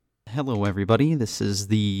Hello, everybody. This is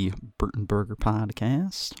the Burt and Burger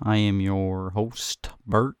podcast. I am your host,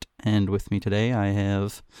 Burt, and with me today I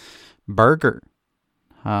have Burger.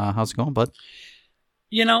 How's it going, bud?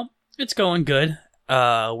 You know, it's going good.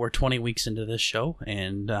 We're 20 weeks into this show,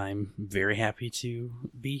 and I'm very happy to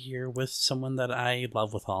be here with someone that I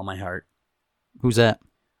love with all my heart. Who's that?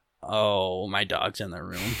 Oh, my dog's in the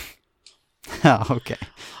room. Oh, okay.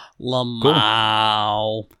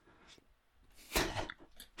 Lamau. Cool.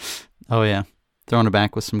 Oh, yeah. Throwing it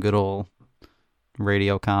back with some good old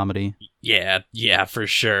radio comedy. Yeah, for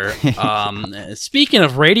sure. Speaking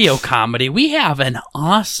of radio comedy, we have an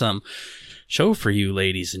awesome show for you,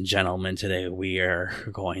 ladies and gentlemen. Today we are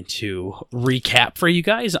going to recap for you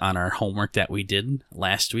guys on our homework that we did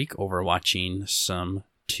last week over watching some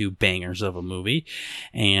two bangers of a movie,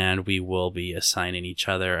 and we will be assigning each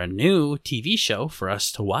other a new TV show for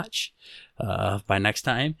us to watch by next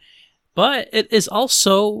time. But it is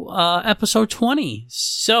also episode 20,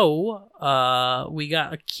 so we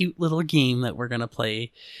got a cute little game that we're going to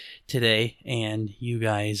play today, and you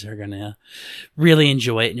guys are going to really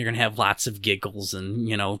enjoy it, and you're going to have lots of giggles and,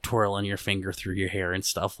 you know, twirling your finger through your hair and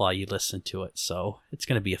stuff while you listen to it. So it's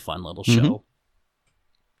going to be a fun little show.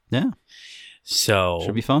 Yeah. So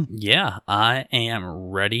should be fun. Yeah, I am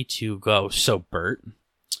ready to go. So, Burt,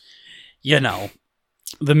 you know,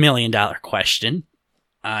 the $1 million question.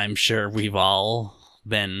 I'm sure we've all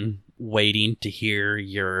been waiting to hear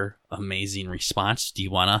your amazing response. Do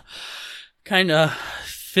you want to kind of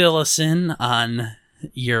fill us in on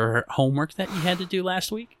your homework that you had to do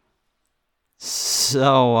last week?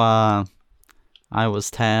 So, I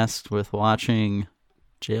was tasked with watching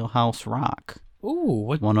Jailhouse Rock.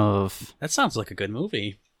 Ooh, that sounds like a good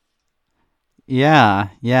movie. Yeah,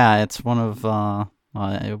 it's one of,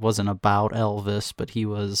 it wasn't about Elvis, but he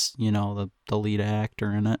was, you know, the lead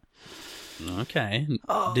actor in it. Okay.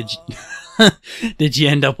 Did you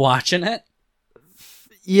end up watching it?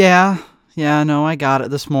 Yeah, no, I got it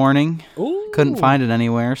this morning. Ooh. Couldn't find it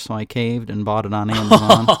anywhere, so I caved and bought it on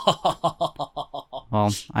Amazon.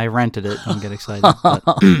 Well, I rented it, don't get excited. But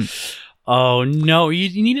oh, no,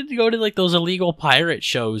 you needed to go to like those illegal pirate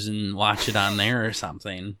shows and watch it on there or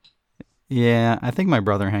something. Yeah, I think my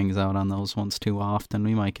brother hangs out on those ones too often.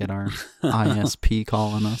 We might get our ISP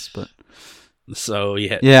calling us, but... So you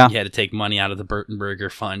had to take money out of the Burt and Burger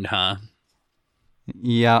fund, huh?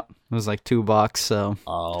 Yeah, it was like $2, so...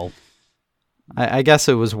 Oh. I guess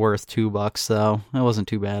it was worth $2, though. It wasn't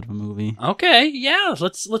too bad of a movie. Okay, yeah,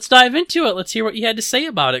 let's dive into it. Let's hear what you had to say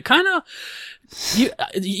about it. Kind of...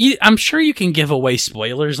 I'm sure you can give away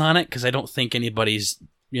spoilers on it, because I don't think anybody's,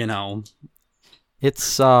 you know...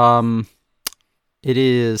 It's, it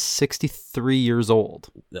is 63 years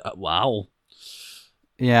old. Wow.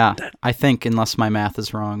 Yeah, I think, unless my math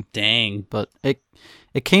is wrong. Dang. But it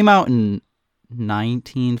came out in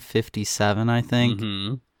 1957, I think.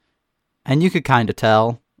 Mm-hmm. And you could kind of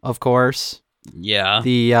tell, of course. Yeah.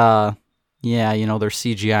 The, yeah, you know, their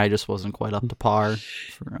CGI just wasn't quite up to par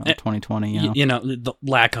for 2020, you know. You know, the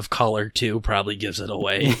lack of color, too, probably gives it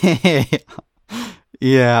away.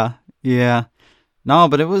 Yeah. No,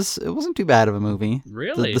 but it wasn't too bad of a movie.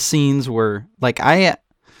 Really? The scenes were like I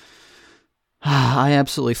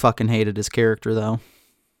absolutely fucking hated his character though.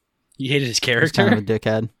 You hated his character? He was kind of a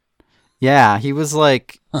dickhead. Yeah, he was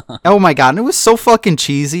like, oh my god, and it was so fucking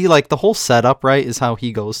cheesy. Like the whole setup, right, is how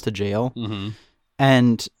he goes to jail,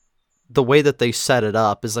 and the way that they set it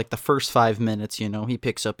up is like the first 5 minutes. You know, he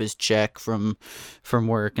picks up his check from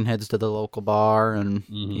work and heads to the local bar, and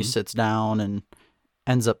he sits down and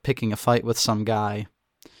ends up picking a fight with some guy,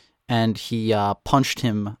 and he punched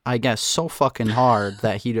him, I guess, so fucking hard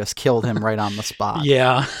that he just killed him right on the spot.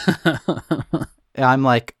 Yeah. I'm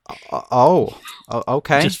like,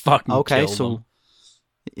 okay. Just fucking killed him.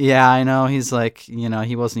 Yeah, I know. He's like, you know,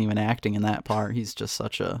 he wasn't even acting in that part. He's just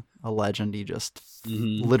such a legend. He just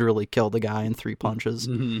literally killed a guy in 3 punches.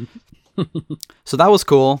 So that was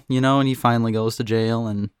cool, you know, and he finally goes to jail,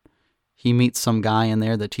 and he meets some guy in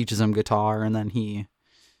there that teaches him guitar, and then he...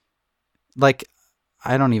 Like,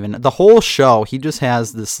 I don't even... The whole show, he just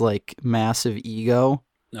has this, like, massive ego.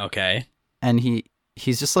 Okay. And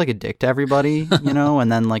he's just, like, a dick to everybody, you know? And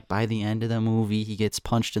then, like, by the end of the movie, he gets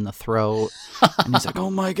punched in the throat. And he's like, oh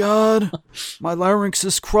my god, my larynx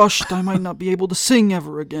is crushed. I might not be able to sing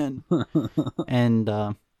ever again. And,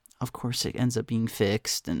 of course, it ends up being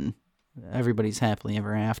fixed, and everybody's happily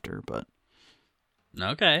ever after, but...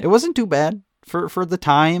 Okay. It wasn't too bad for the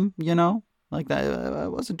time, you know? Like, that,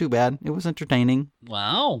 it wasn't too bad. It was entertaining.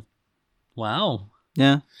 Wow.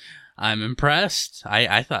 Yeah. I'm impressed.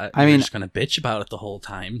 I thought you were just going to bitch about it the whole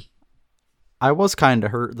time. I was kind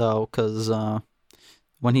of hurt, though, because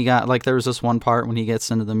when he got, like, there was this one part when he gets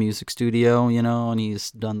into the music studio, you know, and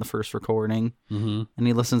he's done the first recording, and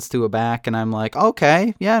he listens to it back, and I'm like,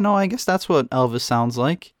 okay, yeah, no, I guess that's what Elvis sounds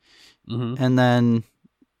like. And then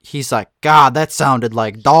he's like, God, that sounded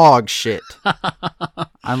like dog shit.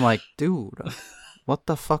 I'm like, dude, what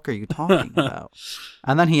the fuck are you talking about?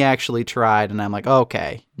 And then he actually tried, and I'm like,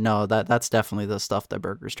 okay, no, that's definitely the stuff that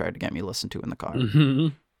Burgers tried to get me to listen to in the car.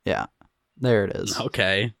 Yeah, there it is.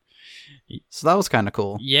 Okay. So that was kind of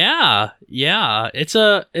cool. Yeah. It's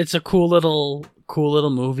a cool little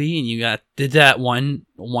movie, and did that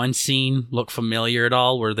one scene look familiar at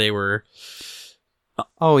all where they were?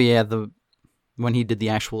 Oh yeah, when he did the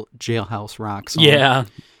actual Jailhouse Rock song.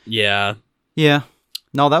 Yeah.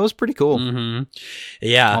 No, that was pretty cool.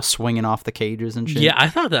 Yeah, all swinging off the cages and shit. Yeah, I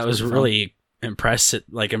thought that was really impressive,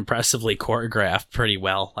 like impressively choreographed pretty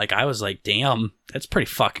well. Like I was like, damn, that's pretty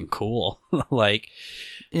fucking cool. Like,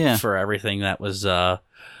 yeah, for everything that was going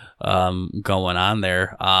on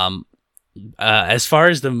there. As far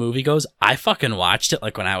as the movie goes, I fucking watched it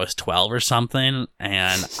like when I was 12 or something,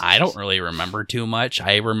 and I don't really remember too much.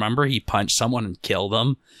 I remember he punched someone and killed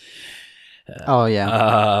him. Oh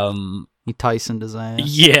yeah. He Tysoned his ass.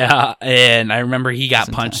 Yeah, and I remember he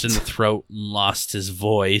got punched in the throat and lost his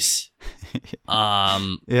voice.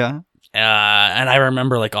 Yeah. And I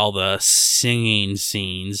remember like all the singing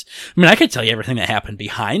scenes. I mean, I could tell you everything that happened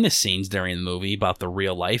behind the scenes during the movie about the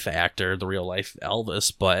real life actor, the real life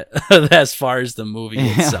Elvis, but as far as the movie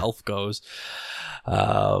itself goes,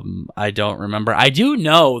 I don't remember. I do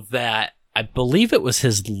know that I believe it was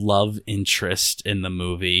his love interest in the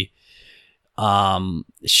movie. The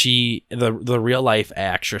real life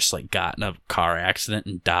actress like got in a car accident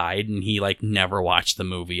and died, and he like never watched the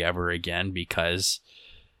movie ever again because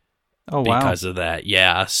of that.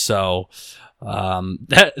 Yeah. So,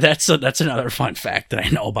 that's another fun fact that I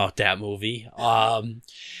know about that movie.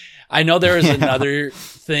 I know there was another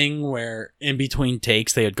thing where in between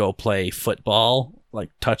takes they would go play football,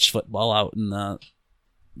 like touch football out in the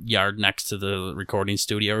yard next to the recording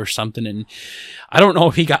studio or something, and I don't know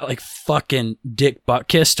if he got like fucking Dick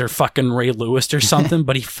Buttkissed or fucking Ray Lewis or something,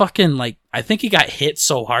 but he fucking like, I think he got hit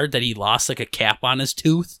so hard that he lost like a cap on his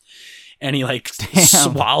tooth, and he like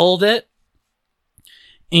swallowed it,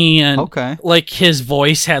 and like his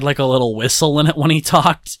voice had like a little whistle in it when he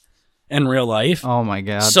talked in real life. Oh my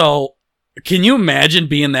god. So can you imagine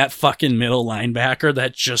being that fucking middle linebacker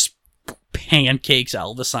that just pancakes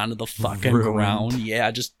Elvis onto the fucking ground?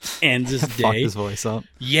 Yeah, just ends his day. Fucked his voice up.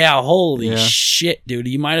 Yeah, holy shit, dude.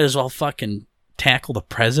 You might as well fucking tackle the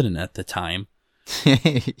president at the time.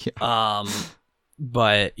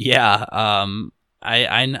 But yeah,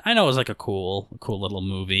 I know it was like a cool little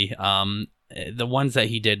movie. The ones that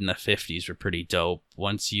he did in the 50s were pretty dope.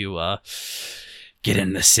 Once you get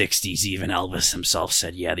in the 60s, even Elvis himself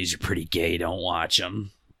said, yeah, these are pretty gay, don't watch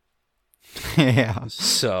them. Yeah.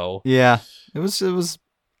 So yeah, it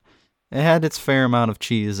had its fair amount of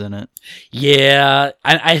cheese in it. Yeah,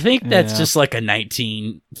 I think that's just like a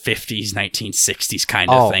 1950s, 1960s kind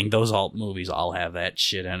of thing. Those movies all have that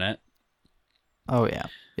shit in it. Oh yeah,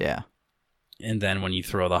 yeah. And then when you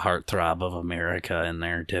throw the heartthrob of America in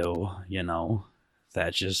there too, you know,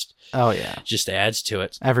 that just just adds to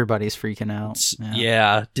it. Everybody's freaking out.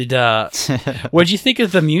 Yeah. What'd you think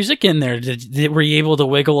of the music in there? Were you able to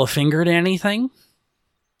wiggle a finger to anything?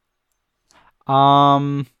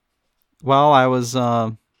 Well, I was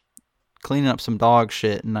cleaning up some dog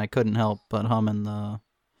shit, and I couldn't help but humming the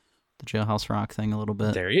Jailhouse Rock thing a little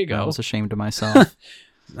bit. There you go. I was ashamed of myself.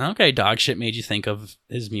 Okay, dog shit made you think of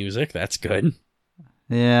his music. That's good.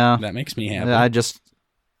 Yeah. That makes me happy.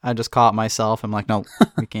 I just caught myself. I'm like, no,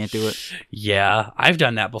 we can't do it. Yeah, I've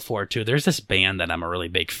done that before too. There's this band that I'm a really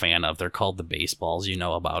big fan of. They're called the Baseballs. You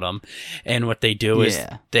know about them. And what they do is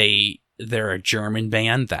they're a German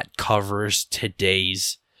band that covers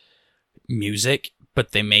today's music,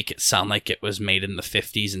 but they make it sound like it was made in the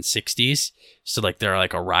 50s and 60s. So like they're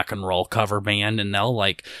like a rock and roll cover band, and they'll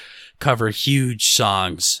like cover huge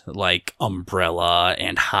songs like Umbrella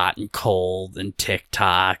and Hot and Cold and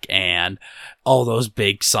TikTok and all those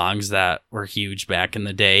big songs that were huge back in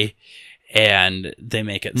the day, and they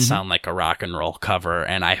make it sound like a rock and roll cover.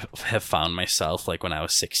 And I have found myself, like when I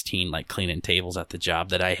was 16, like cleaning tables at the job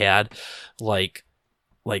that I had, like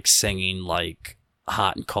singing like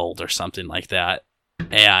Hot and Cold or something like that.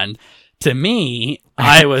 And to me,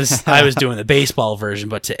 I was doing the baseball version,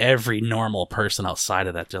 but to every normal person outside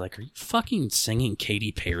of that, they're like, "Are you fucking singing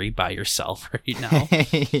Katy Perry by yourself right now?"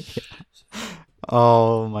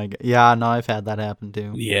 Oh my god! Yeah, no, I've had that happen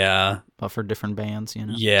too. Yeah, but for different bands, you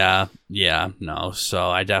know. Yeah, no. So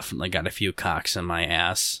I definitely got a few cocks in my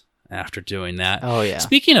ass, after doing that. Oh, yeah.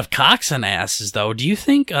 Speaking of cocks and asses, though, do you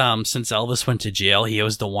think since Elvis went to jail, he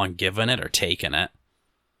was the one giving it or taking it?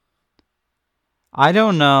 I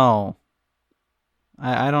don't know.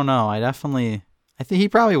 I don't know. I think he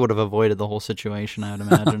probably would have avoided the whole situation, I would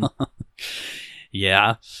imagine.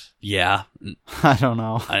 Yeah. I don't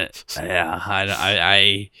know. I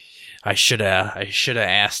should have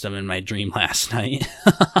asked him in my dream last night.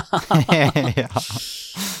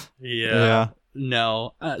 Yeah.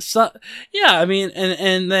 No. I mean,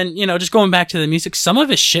 and then, you know, just going back to the music, some of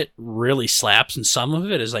his shit really slaps and some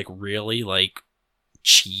of it is like really like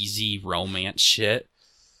cheesy romance shit.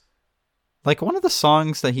 Like one of the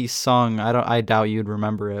songs that he sung, I doubt you'd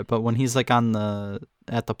remember it, but when he's like at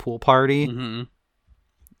the pool party, Mm-hmm.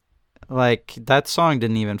 like that song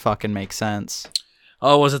didn't even fucking make sense.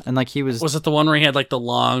 Oh, was it? And like was it the one where he had like the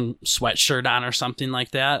long sweatshirt on or something like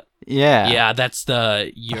that? Yeah. Yeah, that's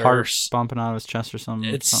the heart bumping out of his chest or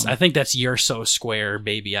something. I think that's "You're So Square,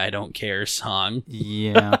 Baby, I Don't Care" song.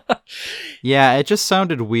 Yeah. Yeah, it just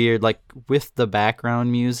sounded weird. Like with the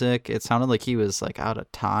background music, it sounded like he was like out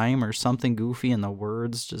of time or something goofy, and the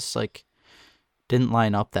words just like didn't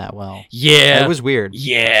line up that well. Yeah, it was weird.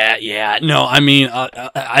 Yeah. No, I mean,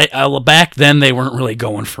 I back then they weren't really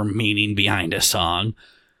going for meaning behind a song.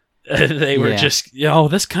 They were just,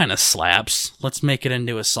 this kind of slaps. Let's make it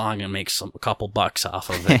into a song and make a couple bucks off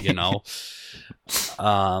of it, you know.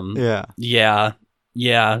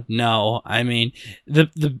 Yeah. No, I mean,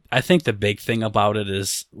 I think the big thing about it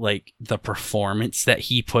is like the performance that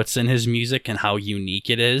he puts in his music and how unique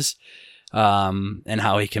it is. And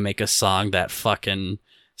how he can make a song that fucking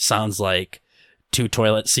sounds like two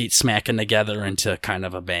toilet seats smacking together into kind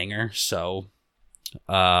of a banger. So,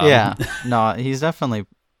 yeah, no, he's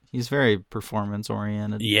very performance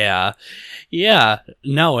oriented. Yeah.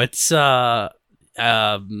 No, it's, I'm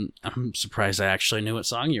surprised I actually knew what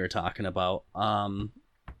song you were talking about.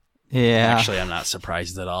 Yeah. Actually, I'm not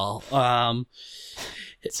surprised at all.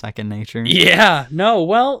 Second nature. Yeah, no,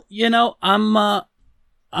 well, you know,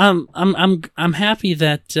 I'm happy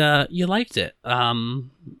that you liked it.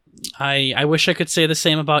 I wish I could say the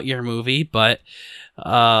same about your movie, but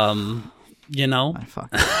you know.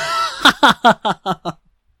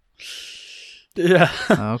 Yeah.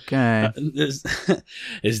 Okay.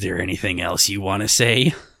 Is there anything else you want to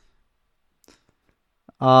say?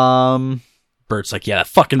 Burt's like, yeah, that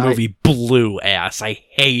fucking movie blew ass. I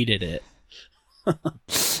hated it.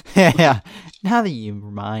 Yeah. Now that you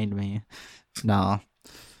remind me. No,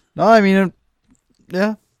 I mean,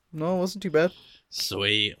 yeah. No, it wasn't too bad.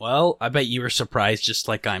 Sweet. Well, I bet you were surprised just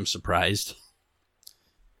like I'm surprised.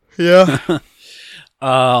 Yeah.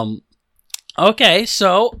 Okay,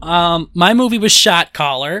 so my movie was Shot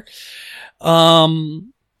Caller.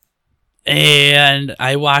 And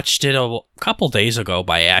I watched it a couple days ago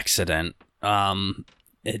by accident.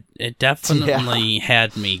 It definitely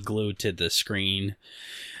had me glued to the screen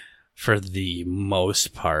for the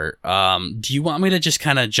most part. Do you want me to just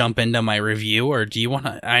kind of jump into my review, or do you want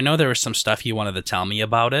to? I know there was some stuff you wanted to tell me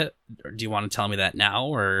about it. Or do you want to tell me that now,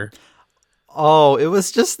 or? Oh, it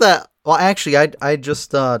was just that. Well, actually, I just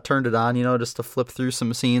turned it on, just to flip through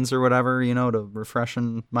some scenes or whatever, to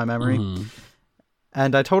refreshen my memory. Mm-hmm.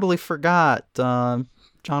 And I totally forgot John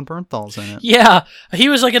Bernthal's in it. Yeah, he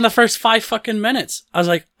was like in the first 5 fucking minutes. I was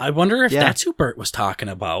like, I wonder if that's who Burt was talking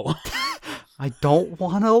about. I don't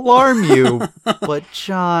want to alarm you, but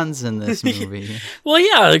John's in this movie. Well,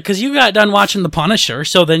 yeah, because you got done watching The Punisher,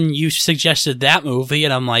 so then you suggested that movie,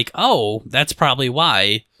 and I'm like, oh, that's probably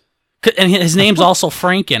why. And his name's also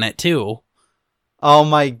Frank in it, too. Oh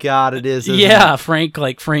my god, it is, isn't it? Frank,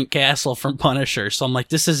 like Frank Castle from Punisher. So I'm like,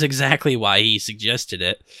 this is exactly why he suggested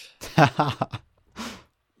it.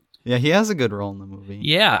 Yeah, he has a good role in the movie.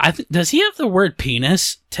 Yeah, does he have the word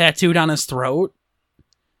penis tattooed on his throat?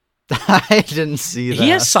 I didn't see that. He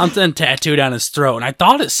has something tattooed on his throat, and I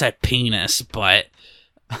thought it said penis, but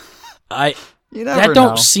you never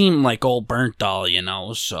don't know. seem like old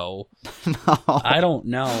Bernthal, so no. I don't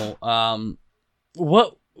know.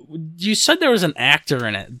 What you said there was an actor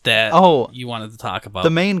in it that you wanted to talk about? The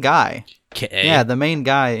main guy. Okay. Yeah, the main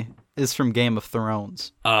guy is from Game of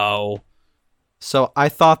Thrones. Oh. So I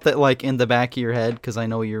thought that, like, in the back of your head, because I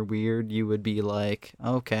know you're weird, you would be like,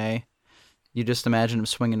 okay. You just imagine him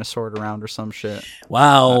swinging a sword around or some shit.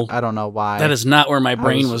 Wow. I don't know why. That is not where my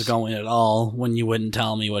brain was going at all when you wouldn't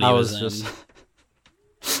tell me what he was in.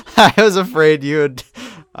 I was afraid you would.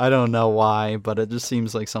 I don't know why, but it just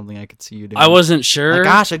seems like something I could see you doing. I wasn't sure. Like,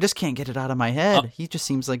 gosh, I just can't get it out of my head. He just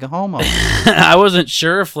seems like a homo. I wasn't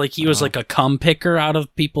sure if he was like a cum picker out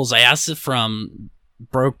of people's asses from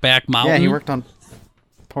Brokeback Mountain. Yeah, he worked on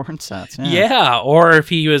porn sets. Yeah. Yeah, or if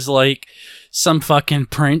he was like some fucking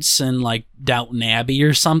prince in like Downton Abbey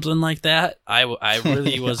or something like that. I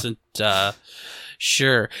really wasn't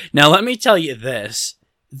sure. Now let me tell you this.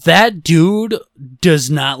 That dude does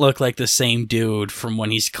not look like the same dude from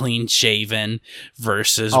when he's clean shaven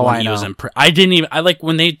versus when he was in I like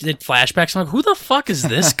when they did flashbacks, I'm like, who the fuck is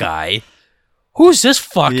this guy? Who's this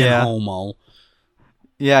fucking homo?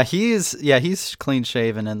 Yeah, he's clean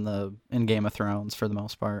shaven in Game of Thrones for the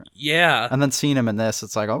most part. Yeah. And then seeing him in this,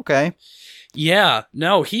 it's like, okay. Yeah,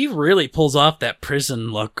 no, he really pulls off that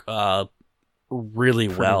prison look really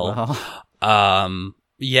well.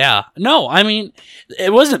 Yeah. No, I mean,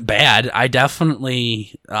 it wasn't bad. I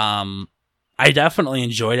definitely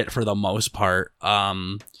enjoyed it for the most part.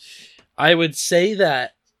 I would say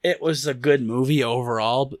that it was a good movie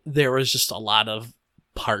overall. But there was just a lot of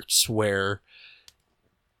parts where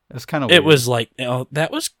it was kind of it was like, that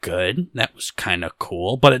was good. That was kind of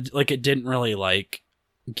cool, but it didn't really like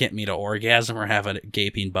get me to orgasm or have a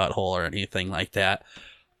gaping butthole or anything like that.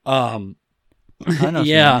 I know.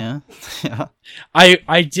 Yeah.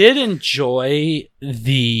 I did enjoy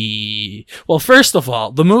well, first of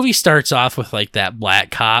all, the movie starts off with like that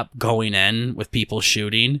black cop going in with people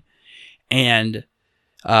shooting, and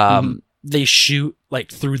they shoot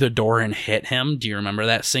like through the door and hit him. Do you remember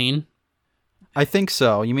that scene? I think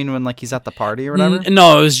so. You mean when like he's at the party or whatever?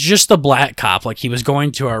 No, it was just a black cop. Like he was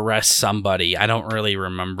going to arrest somebody. I don't really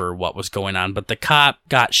remember what was going on, but the cop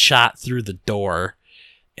got shot through the door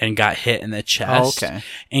and got hit in the chest. Oh, okay.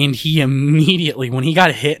 And he immediately, when he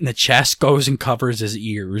got hit in the chest, goes and covers his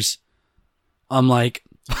ears. I'm like,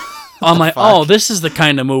 oh, this is the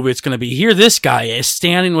kind of movie it's going to be. Here this guy is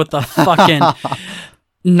standing with a fucking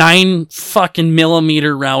 9 fucking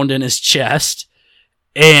millimeter round in his chest.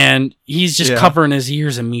 And he's just covering his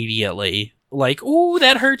ears immediately. Like, ooh,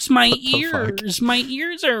 that hurts my ears. My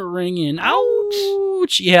ears are ringing.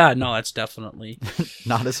 Ouch. Yeah, no, that's definitely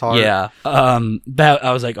not as hard. Yeah. That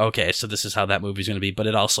I was like, okay, so this is how that movie's going to be. But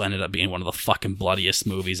it also ended up being one of the fucking bloodiest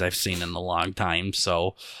movies I've seen in a long time.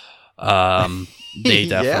 So, they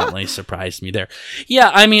definitely surprised me there.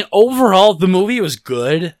 Yeah, I mean, overall, the movie was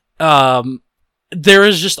good. There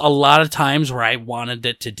was just a lot of times where I wanted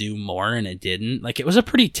it to do more and it didn't. Like, it was a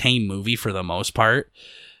pretty tame movie for the most part.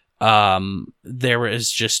 There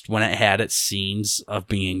was just when it had its scenes of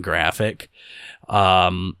being graphic,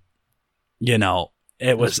 you know,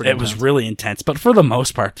 it was really intense, but for the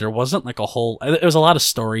most part, there wasn't like it was a lot of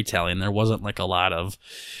storytelling. There wasn't like a lot of,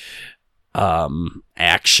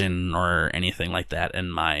 action or anything like that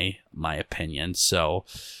in my opinion. So,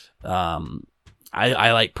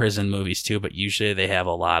 I like prison movies too, but usually they have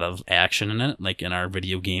a lot of action in it, like in our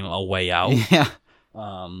video game A Way Out. Yeah.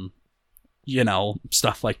 You know,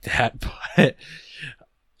 stuff like that. But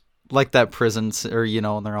like that prison, or you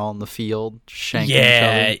know, when they're all in the field shanking each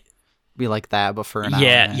other. Be like that, but for an hour.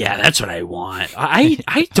 Yeah, that's what I want.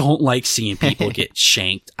 I don't like seeing people get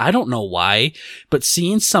shanked. I don't know why, but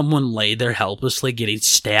seeing someone lay there helplessly getting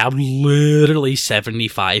stabbed literally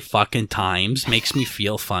 75 fucking times makes me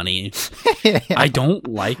feel funny. I don't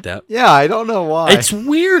like that. Yeah, I don't know why. It's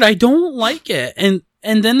weird. I don't like it.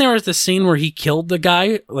 And then there was the scene where he killed the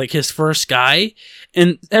guy, like his first guy,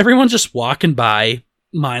 and everyone's just walking by,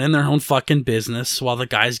 minding their own fucking business while the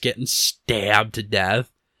guy's getting stabbed to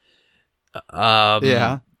death.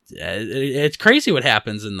 It's crazy what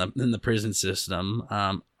happens in the prison system.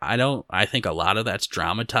 I think a lot of that's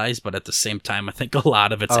dramatized, but at the same time, I think a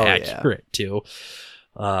lot of it's accurate too.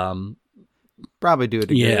 Probably do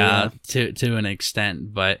it again. Yeah, to an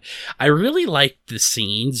extent, but I really liked the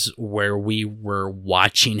scenes where we were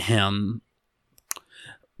watching him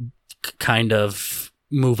kind of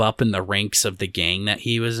move up in the ranks of the gang that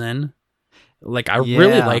he was in. Like, I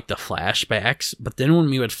really liked the flashbacks, but then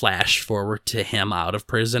when we would flash forward to him out of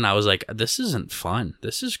prison, I was like, this isn't fun.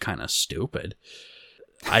 This is kind of stupid.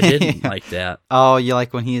 I didn't like that. Oh, you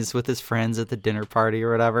like when he's with his friends at the dinner party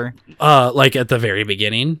or whatever? Like at the very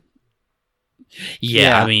beginning?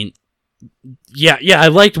 Yeah. I mean, yeah, I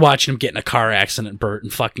liked watching him get in a car accident, Burt,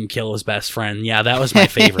 and fucking kill his best friend. Yeah, that was my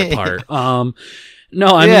favorite part.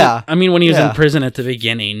 No, I mean when he was in prison at the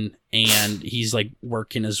beginning and he's like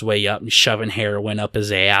working his way up and shoving heroin up his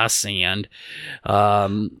ass and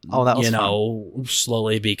that was fun.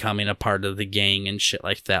 Slowly becoming a part of the gang and shit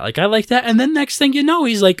like that. Like I like that. And then next thing you know,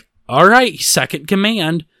 he's like, all right, second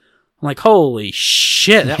command. I'm like, holy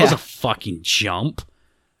shit, that was a fucking jump.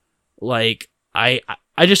 Like I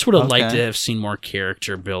just would have liked to have seen more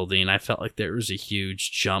character building. I felt like there was a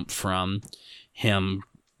huge jump from him,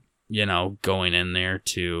 going in there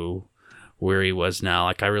to where he was now.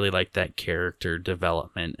 Like, I really liked that character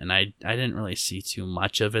development, and I didn't really see too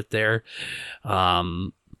much of it there.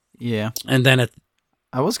 Yeah. And then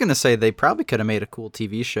I was gonna say they probably could have made a cool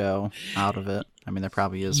TV show out of it. I mean, there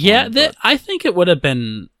probably is. Yeah, one, I think it would have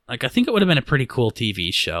been like, I think it would have been a pretty cool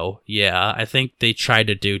TV show. Yeah, I think they tried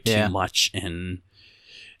to do too much in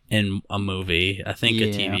a movie. I think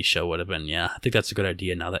a TV show would have been. Yeah, I think that's a good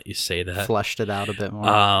idea. Now that you say that, fleshed it out a bit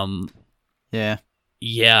more. Yeah.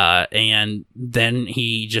 Yeah, and then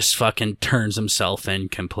he just fucking turns himself in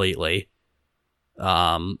completely.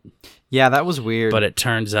 Yeah, that was weird. But it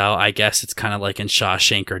turns out, I guess it's kind of like in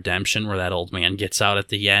Shawshank Redemption, where that old man gets out at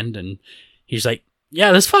the end, and he's like,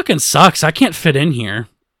 yeah, this fucking sucks. I can't fit in here.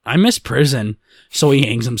 I miss prison. So he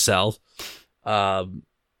hangs himself. And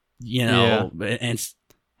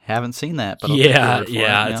haven't seen that, but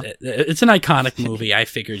it's an iconic movie. I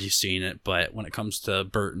figured you've seen it, but when it comes to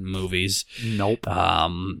Burton movies, nope.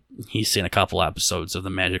 He's seen a couple episodes of The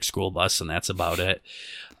Magic School Bus, and that's about it.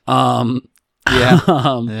 Yeah,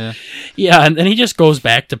 and then he just goes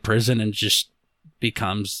back to prison and just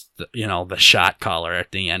becomes the shot caller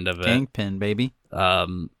at the end of it. Kingpin, baby.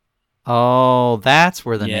 Oh, that's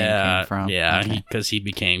where the name came from. Yeah, because he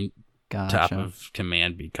became top of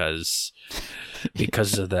command because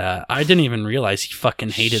of that. I didn't even realize he fucking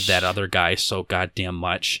hated that other guy so goddamn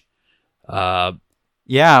much.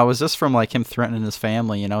 Yeah, it was just from like him threatening his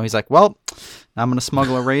family. He's like, well, I'm gonna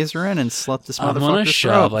smuggle a razor in and slit this motherfucker's throat. I'm gonna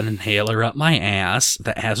shove an inhaler up my ass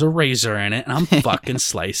that has a razor in it, and I'm fucking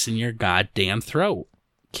slicing your goddamn throat.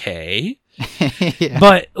 Okay, yeah.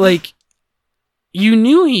 But like, you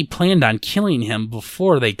knew he planned on killing him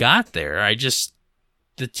before they got there.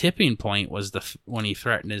 The tipping point was when he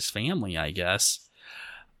threatened his family, I guess.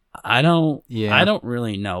 I don't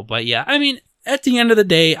really know, but yeah, I mean, at the end of the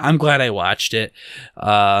day, I'm glad I watched it.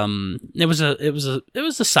 It was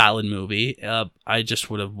a solid movie. I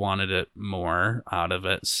just would have wanted it more out of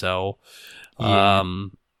it. So, I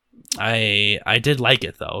did like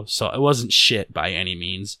it though. So it wasn't shit by any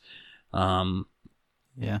means.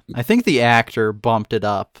 Yeah, I think the actor bumped it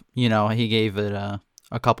up. He gave it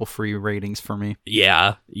a couple free ratings for me.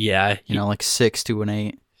 Yeah. Like 6 to an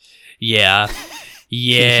 8. Yeah.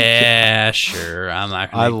 Yeah, sure.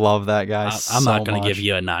 I love that guy. I'm not going to give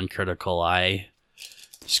you a non-critical eye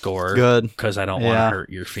score. Good. Because I don't want to hurt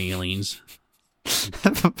your feelings.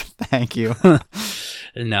 Thank you.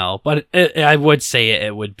 No, but I would say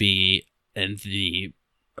it would be in the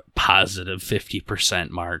positive 50%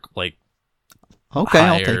 mark. Like, okay,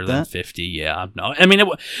 higher I'll take than that. 50. Yeah, no, I mean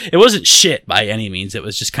it wasn't shit by any means. It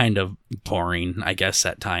was just kind of boring, I guess.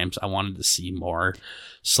 At times, I wanted to see more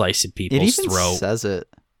slicing people's throat. It even says it.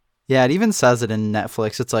 Yeah, it even says it in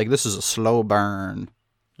Netflix. It's like, this is a slow burn.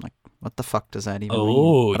 Like, what the fuck does that even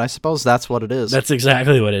mean? But I suppose that's what it is. That's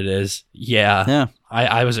exactly what it is. Yeah. Yeah.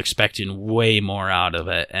 I was expecting way more out of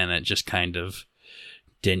it, and it just kind of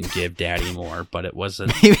didn't give daddy more, but it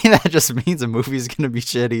wasn't. Maybe that just means a movie's gonna be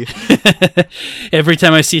shitty. Every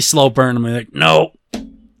time I see slow burn, I'm like, no,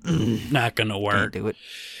 not gonna work. Can't do it.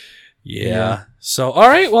 Yeah. So, all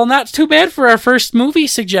right. Well, not too bad for our first movie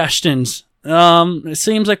suggestions. It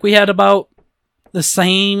seems like we had about the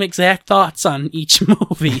same exact thoughts on each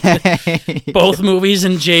movie. Both movies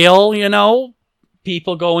in jail,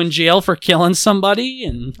 people go in jail for killing somebody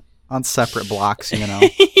and on separate blocks, Yeah.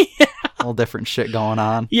 All different shit going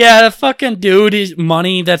on. Yeah, the fucking dude, he's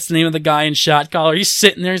Money, that's the name of the guy in Shot Caller. He's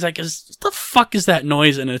sitting there, he's like, what the fuck is that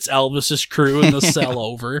noise? And it's Elvis's crew in the cell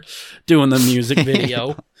over doing the music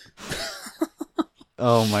video.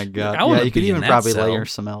 Oh my god. Like, yeah, you could even probably cell. lay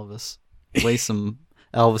some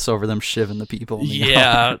Elvis over them shiving the people in the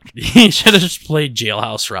yard. He should have just played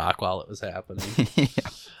Jailhouse Rock while it was happening.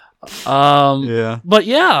 Yeah. But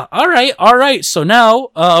yeah, all right. So now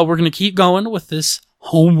we're gonna keep going with this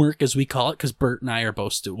homework, as we call it, because Burt and I are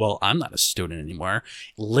both well, I'm not a student anymore.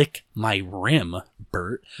 Lick my rim,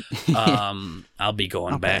 Burt. I'll be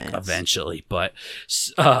going back eventually, but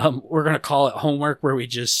we're gonna call it homework, where we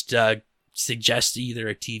just suggest either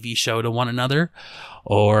a TV show to one another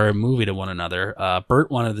or a movie to one another. Burt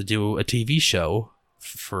wanted to do a TV show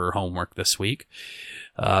for homework this week.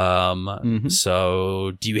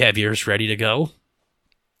 So do you have yours ready to go?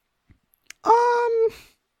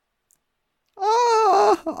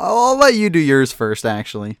 I'll let you do yours first,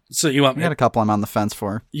 actually. So you want I got a couple I'm on the fence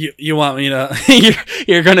for. You want me to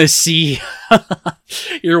you're gonna see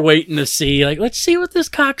you're waiting to see, like, let's see what this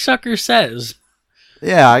cocksucker says.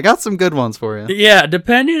 Yeah, I got some good ones for you. Yeah,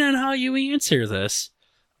 depending on how you answer this.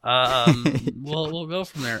 We'll go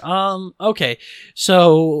from there. Okay.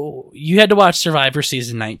 So you had to watch Survivor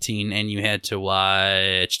season 19 and you had to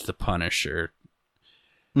watch The Punisher.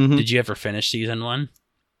 Mm-hmm. Did you ever finish season 1?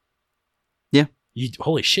 Yeah.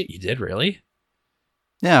 Holy shit, you did, really?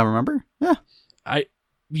 Yeah, remember? Yeah.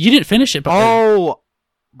 You didn't finish it, but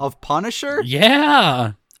of Punisher?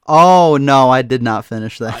 Yeah. Oh no, I did not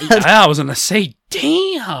finish that. I was gonna say,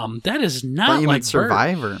 damn, that is not you like meant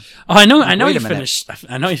Survivor. Oh, I know you Wait a minute. finished.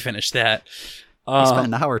 I know you finished that. We spent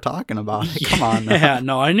an hour talking about it. Come on. Now. Yeah,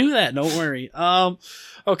 no, I knew that. Don't worry.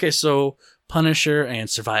 Okay, so Punisher and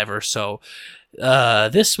Survivor. So,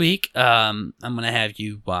 this week, I'm gonna have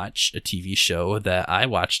you watch a TV show that I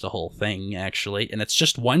watched the whole thing actually, and it's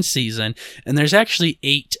just one season, and there's actually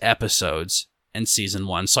 8 episodes in season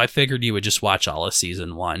 1. So I figured you would just watch all of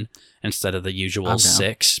season 1 instead of the usual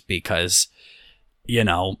 6, because you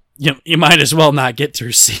might as well not get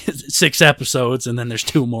through 6 episodes, and then there's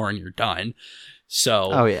 2 more and you're done.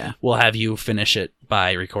 So we'll have you finish it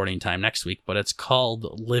by recording time next week, but it's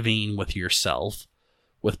called Living with Yourself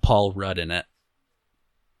with Paul Rudd in it.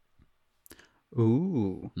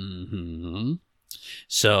 Ooh. Mm-hmm.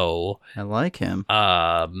 So I like him.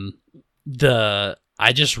 I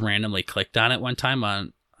just randomly clicked on it one time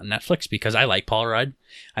on Netflix because I like Paul Rudd.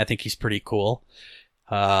 I think he's pretty cool.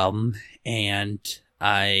 And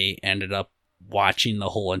I ended up watching the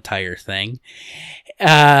whole entire thing.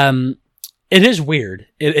 It is weird.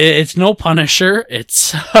 It's no Punisher.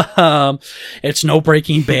 It's no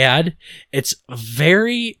Breaking Bad. It's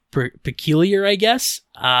very peculiar, I guess.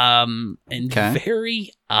 And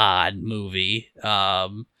very odd movie.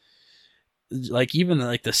 Like even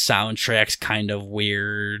like the soundtrack's kind of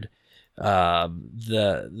weird.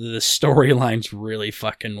 The storyline's really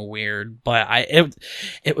fucking weird. But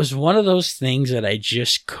it was one of those things that I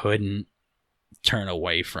just couldn't turn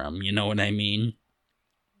away from. You know what I mean?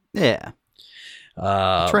 Yeah.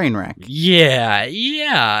 Train wreck. Yeah.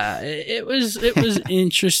 It was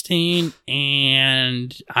interesting,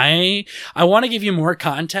 and I want to give you more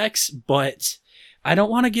context, but I don't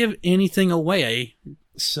want to give anything away.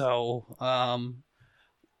 So,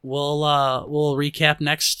 we'll recap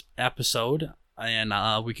next episode,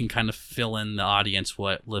 and we can kind of fill in the audience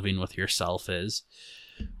what Living with Yourself is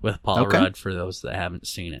with Paul Rudd for those that haven't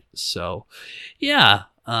seen it. So, yeah.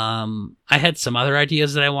 I had some other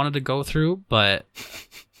ideas that I wanted to go through, but,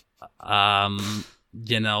 when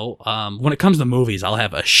it comes to movies, I'll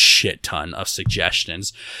have a shit ton of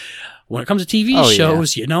suggestions. When it comes to TV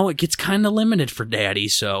shows, it gets kind of limited for Daddy.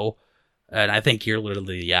 So, and I think you're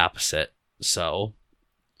literally the opposite. So,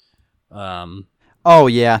 oh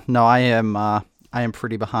yeah, no, I am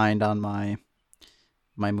pretty behind on my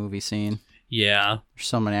movie scene. Yeah. There's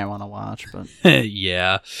so many I want to watch, but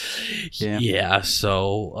yeah.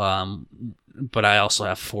 So, but I also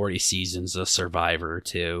have 40 seasons of Survivor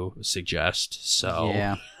to suggest. So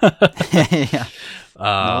yeah,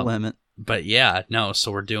 no limit. But yeah, no.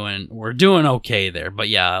 So we're doing okay there. But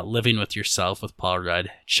yeah, Living with Yourself with Paul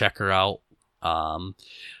Rudd. Check her out.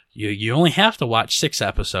 You only have to watch 6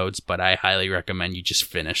 episodes, but I highly recommend you just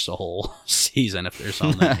finish the whole season if there's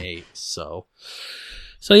only 8. So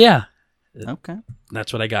yeah. Okay.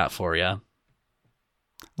 That's what I got for you.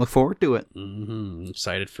 Look forward to it. Mm-hmm.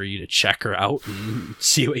 Excited for you to check her out and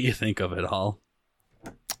see what you think of it all.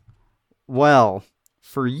 Well,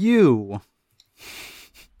 for you,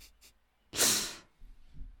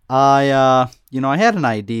 I had an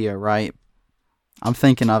idea, right? I'm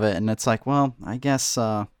thinking of it, and it's like, well, I guess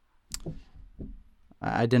I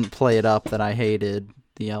didn't play it up that I hated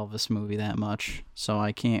the Elvis movie that much, so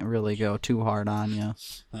I can't really go too hard on you.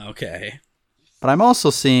 Okay. But I'm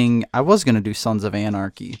also seeing, I was going to do Sons of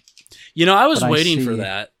Anarchy. I was waiting for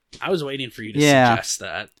that. I was waiting for you to suggest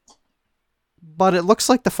that. But it looks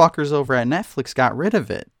like the fuckers over at Netflix got rid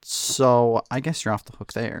of it, so I guess you're off the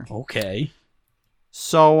hook there. Okay.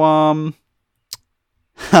 So,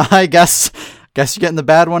 I guess you're getting the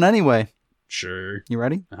bad one anyway. Sure. You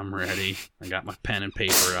ready? I'm ready. I got my pen and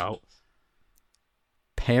paper out.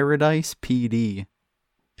 Paradise PD.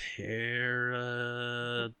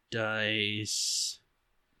 Paradise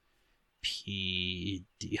PD.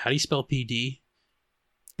 How do you spell PD?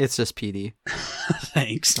 It's just PD.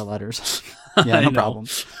 Thanks. The letters. Yeah, no problem.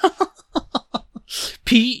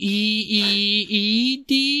 Peed?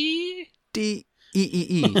 Deee.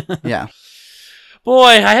 Yeah. Boy,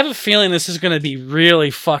 I have a feeling this is going to be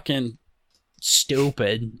really fucking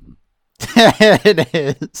stupid. It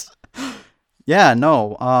is. Yeah,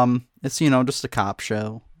 no. It's just a cop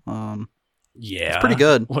show. Yeah. It's pretty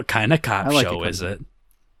good. What kind of cop show is it?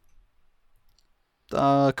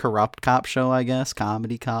 Corrupt cop show, I guess.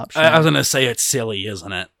 Comedy cop show. I was gonna say it's silly,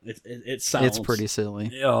 isn't it? It sounds. It's pretty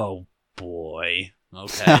silly. Oh boy.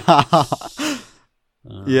 Okay.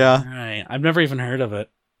 Yeah. All right. I've never even heard of it.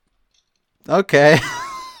 Okay.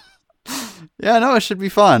 Yeah, no, it should be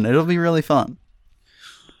fun. It'll be really fun.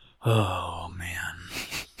 Oh man.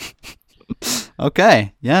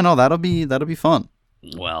 Okay. Yeah, no, that'll be fun.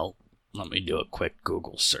 Well, let me do a quick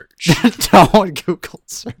Google search. Don't Google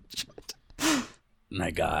search it. And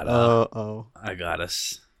I got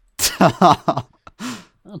us.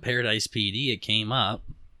 Paradise PD, it came up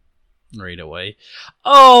right away.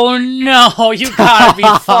 Oh no, you gotta be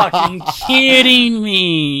fucking kidding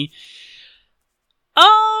me.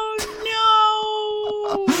 Oh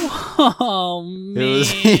no. Oh man. It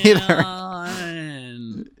was either.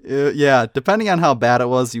 Yeah, depending on how bad it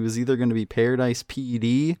was, he was either going to be Paradise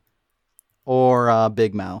PD or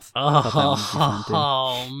Big Mouth.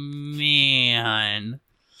 Oh man.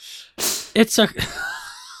 It's a...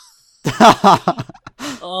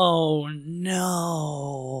 Oh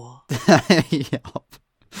no. Yep.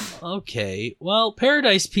 Okay, well,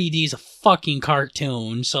 Paradise PD is a fucking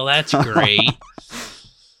cartoon, so that's great.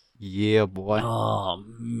 Yeah, boy. Oh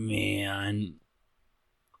man.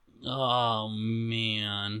 Oh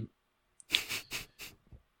man.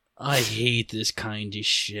 I hate this kind of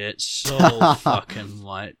shit so fucking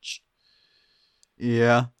much.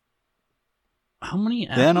 Yeah. How many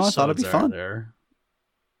episodes yeah, no, I thought it'd be fun. There?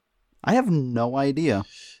 I have no idea.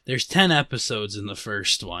 There's 10 episodes in the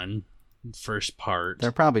first one. First part.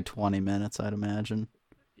 They're probably 20 minutes, I'd imagine.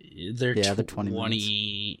 They're 20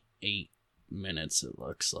 28 minutes, it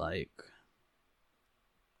looks like.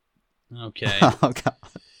 Okay. Oh, God.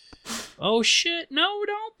 Oh, shit. No,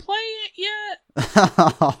 don't play it yet.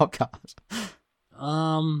 Oh, God.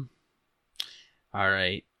 All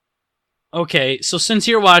right. Okay, so since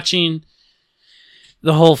you're watching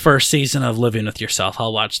the whole first season of Living With Yourself,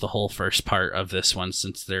 I'll watch the whole first part of this one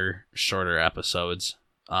since they're shorter episodes.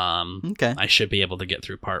 Okay. I should be able to get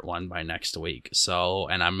through part 1 by next week. So,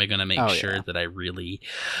 and I'm going to make sure that I really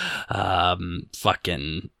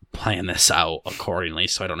fucking plan this out accordingly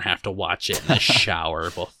so I don't have to watch it in the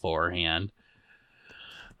shower beforehand.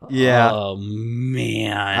 Yeah. Oh,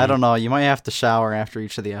 man. I don't know. You might have to shower after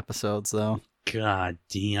each of the episodes, though. God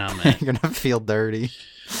damn it. You're going to feel dirty.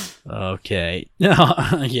 Okay.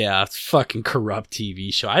 Yeah, it's fucking corrupt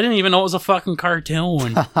TV show. I didn't even know it was a fucking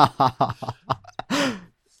cartoon.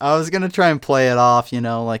 I was going to try and play it off,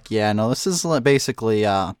 this is basically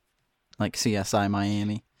like CSI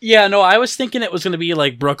Miami. Yeah, no, I was thinking it was going to be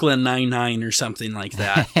like Brooklyn Nine-Nine or something like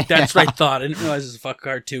that. That's what I thought. I didn't realize it was a fucking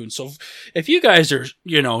cartoon. So if you guys are,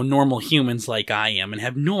 normal humans like I am and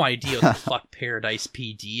have no idea what the fuck Paradise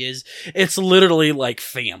PD is, it's literally like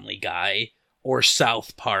Family Guy or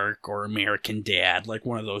South Park or American Dad, like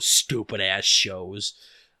one of those stupid-ass shows.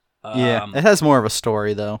 Yeah, it has more of a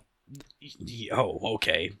story, though. Oh,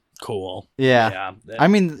 okay. Cool. Yeah. I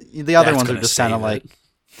mean, the other ones are just kind of like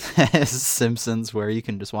Simpsons, where you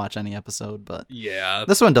can just watch any episode, but yeah,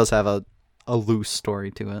 this one does have a loose story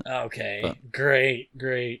to it. Okay, but. Great.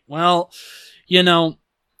 Well,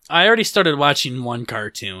 I already started watching one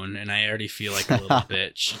cartoon, and I already feel like a little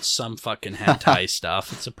bitch. It's some fucking hentai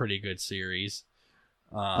stuff. It's a pretty good series.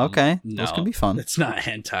 Okay, those can be fun. It's not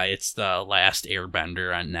hentai. It's The Last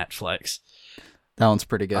Airbender on Netflix. That one's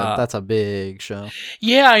pretty good. That's a big show.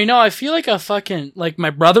 Yeah, I know. I feel like my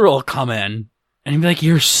brother will come in and he'd be like,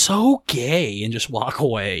 "You're so gay," and just walk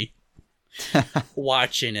away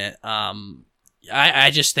watching it.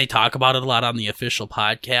 They talk about it a lot on the official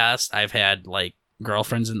podcast. I've had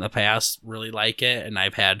girlfriends in the past really like it, and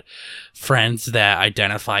I've had friends that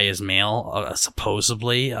identify as male,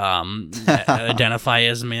 supposedly identify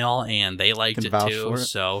as male, and they liked it too.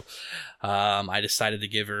 So I decided to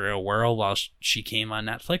give her a whirl while she came on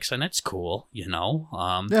Netflix, and it's cool,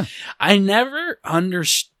 Yeah. I never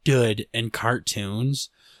understood in cartoons,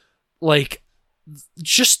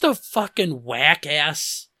 just the fucking whack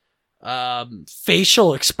ass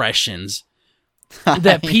facial expressions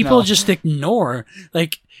that people just ignore.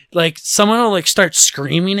 Like someone will start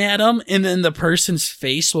screaming at them, and then the person's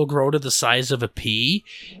face will grow to the size of a pea,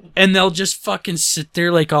 and they'll just fucking sit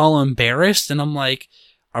there all embarrassed. And I'm like,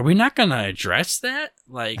 are we not gonna address that?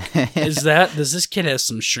 Does this kid have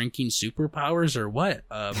some shrinking superpowers or what?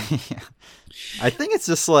 I think it's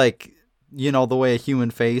just the way a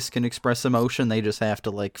human face can express emotion. They just have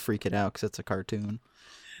to freak it out because it's a cartoon.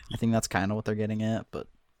 I think that's kind of what they're getting at, but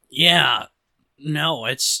yeah. No,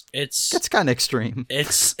 it's kind of extreme.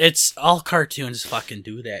 It's all cartoons fucking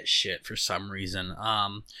do that shit for some reason. I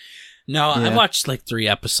watched 3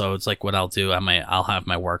 episodes. What I'll do, I'll have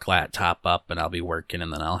my work laptop up and I'll be working,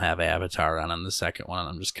 and then I'll have Avatar on the second one, and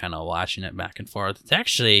I'm just kind of watching it back and forth. It's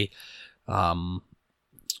actually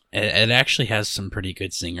it actually has some pretty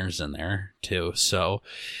good singers in there too. So,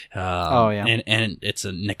 and it's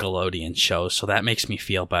a Nickelodeon show, so that makes me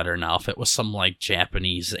feel better now. If it was some like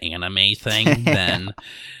Japanese anime thing, then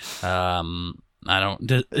I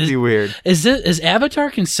don't. It'd be weird. Is Avatar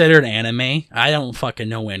considered anime? I don't fucking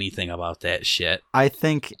know anything about that shit. I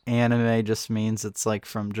think anime just means it's like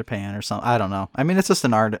from Japan or something. I don't know. I mean, it's just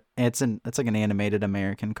an art. It's like an animated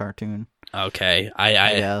American cartoon. Okay, I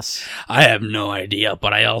guess. I have no idea,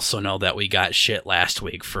 but I also know that we got shit last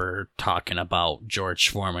week for talking about George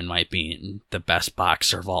Foreman might be the best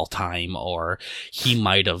boxer of all time, or he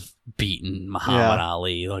might have beaten Muhammad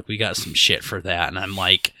Ali. Like, we got some shit for that, and I'm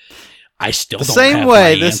like, I still don't have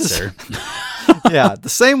my answer. Yeah, the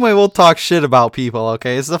same way we'll talk shit about people,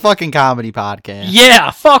 okay? It's a fucking comedy podcast.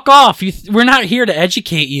 Yeah, fuck off. We're not here to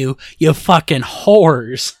educate you, you fucking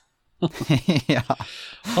whores. Yeah.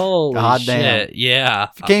 Holy goddamn. shit, yeah.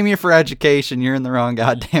 If you came here for education, you're in the wrong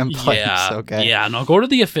goddamn place, okay? Yeah, no, go to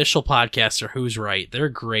the official podcast or Who's Right. They're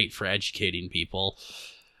great for educating people.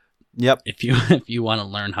 Yep. If you want to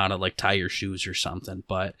learn how to like tie your shoes or something,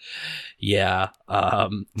 but yeah.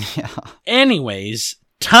 Anyways,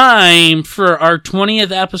 time for our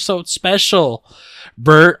 20th episode special.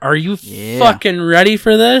 Burt, are you fucking ready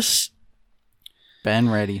for this? Been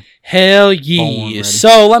ready. Hell yeah.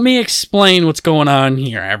 So let me explain what's going on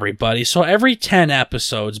here, everybody. So every 10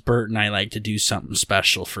 episodes, Burt and I like to do something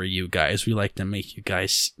special for you guys. We like to make you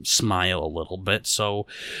guys smile a little bit. So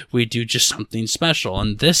we do just something special.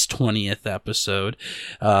 In this 20th episode,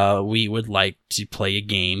 we would like to play a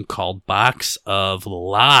game called Box of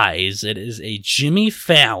Lies. It is a Jimmy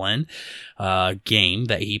Fallon game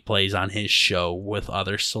that he plays on his show with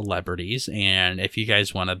other celebrities. And if you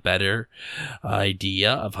guys want a better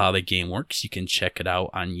idea of how the game works, you can check it out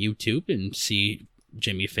on YouTube and see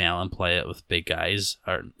Jimmy Fallon play it with big guys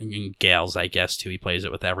or gals, I guess, too. He plays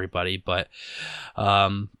it with everybody. But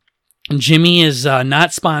Jimmy is not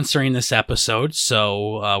sponsoring this episode,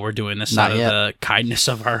 so we're doing this out of the kindness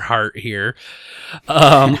of our heart here.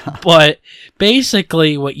 But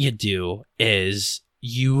basically what you do is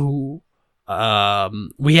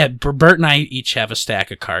Burt and I each have a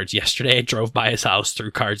stack of cards. Yesterday I drove by his house,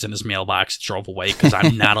 threw cards in his mailbox, drove away because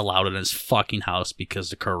I'm not allowed in his fucking house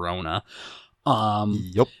because of Corona.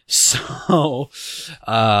 Yep. So,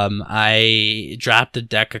 I dropped a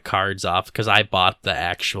deck of cards off because I bought the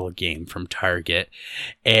actual game from Target,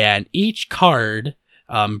 and each card,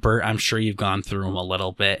 Burt, I'm sure you've gone through them a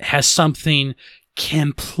little bit, has something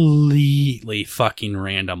completely fucking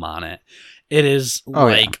random on it. It is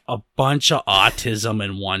a bunch of autism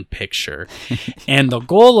in one picture. And the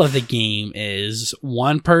goal of the game is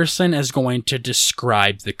one person is going to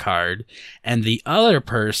describe the card and the other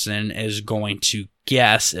person is going to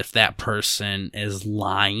guess if that person is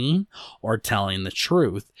lying or telling the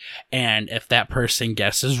truth. And if that person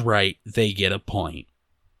guesses right, they get a point.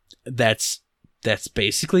 That's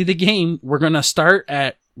basically the game. We're going to say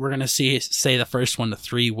the first one to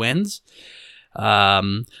 3 wins.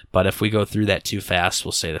 But if we go through that too fast,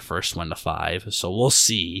 we'll say the first one to 5. So we'll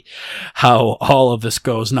see how all of this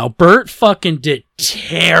goes. Now, Burt fucking did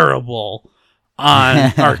terrible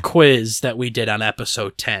on our quiz that we did on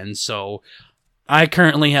episode 10. So I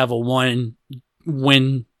currently have a 1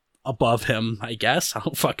 win above him, I guess. I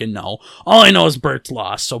don't fucking know. All I know is Burt's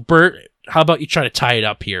lost. So Burt, how about you try to tie it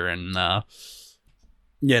up here and,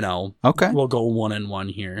 okay, we'll go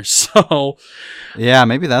 1-1 here. So, yeah,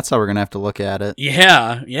 maybe that's how we're gonna have to look at it.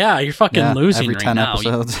 Yeah, you're fucking losing every right 10 now.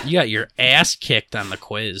 Episodes. You got your ass kicked on the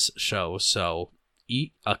quiz show, so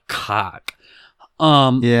eat a cock.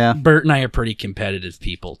 Yeah, Burt and I are pretty competitive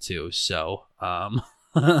people too, so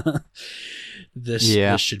this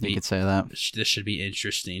should be, you could say that. This should be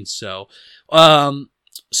interesting. So,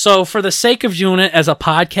 So for the sake of doing it as a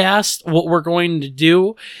podcast, what we're going to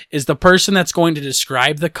do is the person that's going to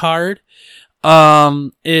describe the card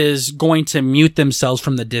is going to mute themselves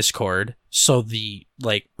from the Discord. So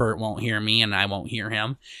Burt won't hear me and I won't hear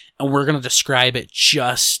him. And we're going to describe it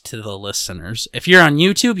just to the listeners. If you're on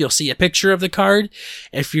YouTube, you'll see a picture of the card.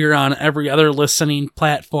 If you're on every other listening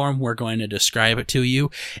platform, we're going to describe it to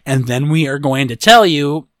you. And then we are going to tell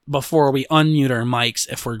you before we unmute our mics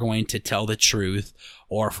if we're going to tell the truth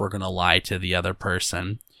or if we're going to lie to the other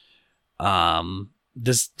person. Did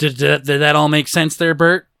that all make sense there,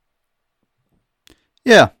 Burt?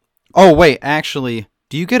 Yeah. Oh, wait, actually,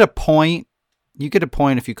 do you get a point? You get a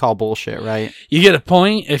point if you call bullshit, right? You get a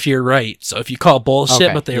point if you're right. So if you call bullshit,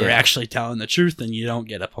 okay, but they were actually telling the truth, then you don't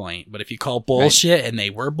get a point. But if you call bullshit and they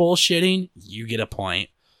were bullshitting, you get a point.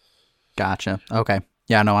 Gotcha. Okay.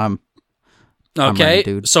 Yeah, no, I'm Okay, ready,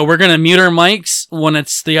 dude. so we're going to mute our mics when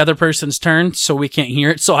it's the other person's turn so we can't hear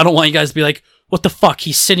it. So I don't want you guys to be like, what the fuck?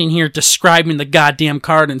 He's sitting here describing the goddamn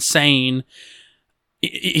card and saying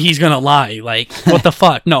he's going to lie. Like, what the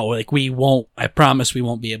fuck? No, like, we won't. I promise we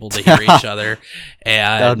won't be able to hear each other.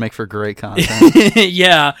 And that would make for great content.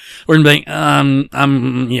 yeah. We're going to be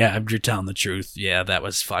like, yeah, you're telling the truth. Yeah, that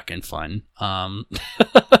was fucking fun.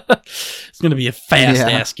 It's going to be a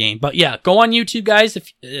fast-ass game. But yeah, go on YouTube, guys,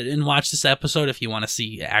 and watch this episode if you want to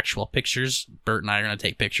see actual pictures. Burt and I are going to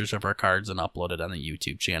take pictures of our cards and upload it on the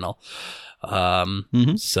YouTube channel.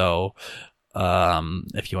 So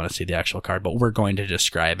if you want to see the actual card, but we're going to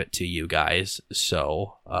describe it to you guys.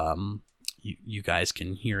 So you guys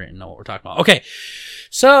can hear it and know what we're talking about. Okay.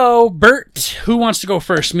 So, Burt, who wants to go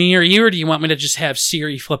first? Me or you? Or do you want me to just have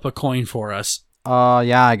Siri flip a coin for us?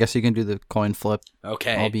 Yeah, I guess you can do the coin flip.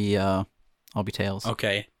 Okay. I'll be tails.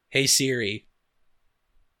 Okay. Hey Siri,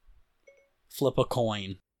 flip a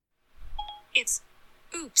coin.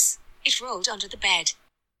 Oops, it rolled under the bed.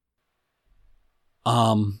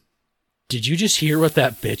 Did you just hear what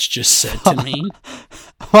that bitch just said to me?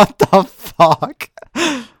 What the fuck?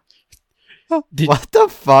 What the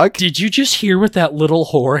fuck? Did you just hear what that little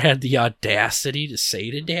whore had the audacity to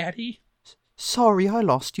say to Daddy? Sorry, I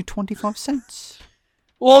lost you 25 cents.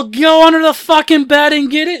 Well, go under the fucking bed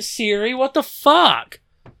and get it, Siri. What the fuck?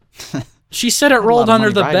 She said it rolled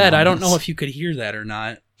under the bed. I don't know if you could hear that or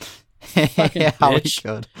not. Yeah, we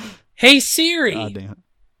could. Hey, Siri. God damn it.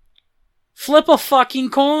 Flip a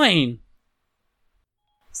fucking coin.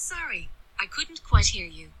 Sorry, I couldn't quite hear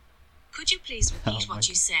you. Could you please repeat what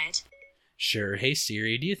you said? Sure. Hey,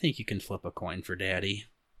 Siri, do you think you can flip a coin for Daddy?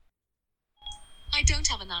 I don't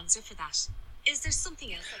have an answer for that. Is there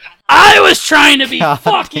something else that I was trying to be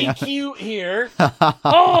fucking cute here.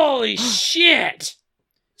 Holy shit.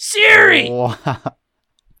 Siri! Wow.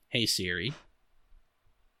 Hey, Siri.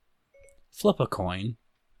 Flip a coin.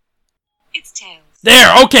 It's tails.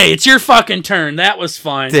 There, okay, it's your fucking turn. That was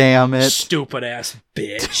fun. Damn it. Stupid ass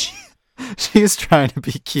bitch. She's trying to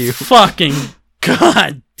be cute. Fucking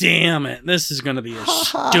god damn it. This is gonna be a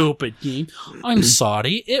stupid game. I'm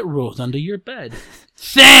sorry, it rolled under your bed.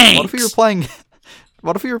 Thanks!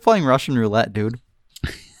 What if we were playing Russian roulette, dude?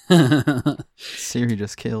 Siri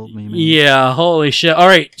just killed me, man. Yeah, holy shit.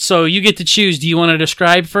 Alright, so you get to choose. Do you want to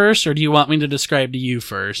describe first, or do you want me to describe to you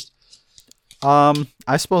first?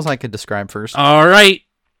 I suppose I could describe first. Alright.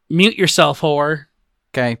 Mute yourself, whore.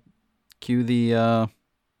 Okay. Cue the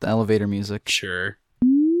elevator music. Sure.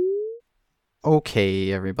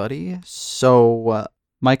 Okay, everybody. So,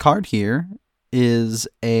 my card here is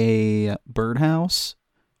a birdhouse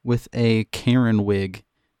with a Karen wig,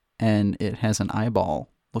 and it has an eyeball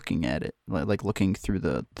looking at it, like looking through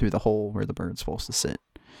the hole where the bird's supposed to sit.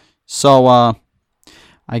 So,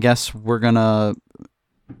 I guess we're gonna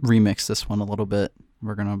remix this one a little bit.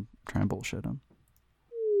 We're gonna try and bullshit him.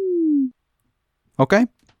 Okay,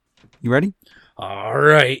 you ready? All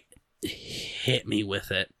right, hit me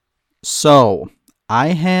with it. So I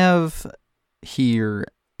have here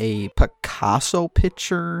a Picasso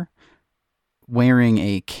picture wearing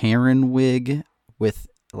a Karen wig with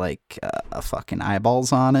like a fucking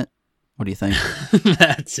eyeballs on it. What do you think?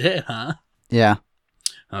 That's it, huh? Yeah.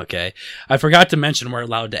 Okay. I forgot to mention we're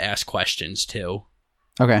allowed to ask questions too.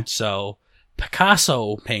 Okay. So,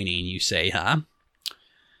 Picasso painting, you say, huh?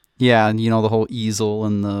 Yeah, and you know the whole easel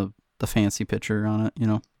and the fancy picture on it, you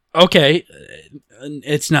know. Okay,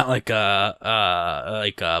 it's not like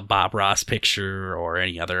a Bob Ross picture or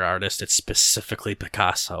any other artist. It's specifically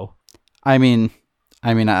Picasso. I mean,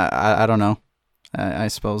 I don't know. I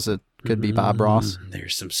suppose it could be Bob Ross.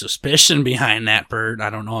 There's some suspicion behind that, Burt. I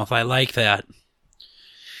don't know if I like that.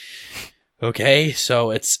 Okay,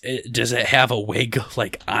 so does it have a wig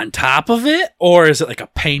like on top of it, or is it like a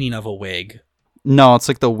painting of a wig? No, it's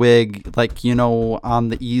like the wig, like, you know, on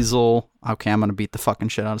the easel. Okay, I'm gonna beat the fucking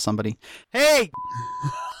shit out of somebody. Hey!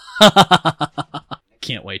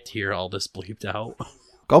 Can't wait to hear all this bleeped out.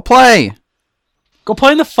 Go play! Go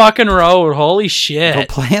play in the fucking road. Holy shit. Go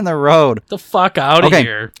play in the road. Get the fuck out of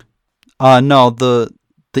here. No, the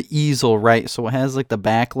easel, right? So it has like the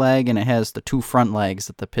back leg and it has the two front legs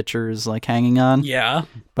that the picture is like hanging on. Yeah.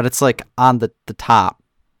 But it's like on the top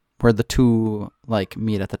where the two like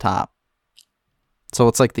meet at the top. So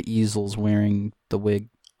it's like the easel's wearing the wig.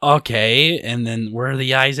 Okay, and then where are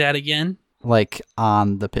the eyes at again? Like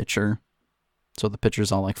on the picture. So the picture's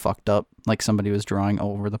all like fucked up. Like somebody was drawing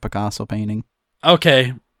over the Picasso painting.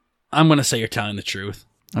 Okay. I'm going to say you're telling the truth.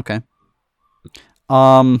 Okay.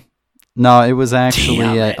 No, it was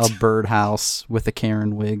actually a birdhouse with a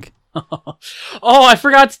Karen wig. Oh, I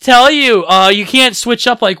forgot to tell you. You can't switch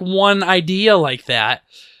up like one idea like that.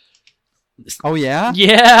 Oh, yeah?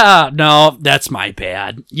 Yeah, no, that's my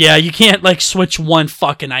bad. Yeah, you can't like switch one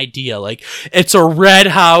fucking idea. Like, it's a red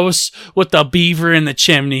house with a beaver in the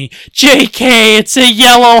chimney. JK, it's a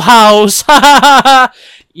yellow house.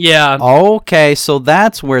 Yeah. Okay, so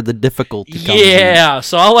that's where the difficulty comes in. Yeah,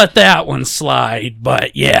 so I'll let that one slide,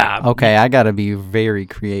 but yeah. Okay, I gotta be very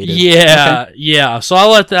creative. Yeah, yeah, so I'll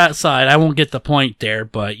let that slide. I won't get the point there,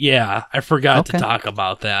 but yeah, I forgot to talk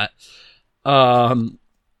about that.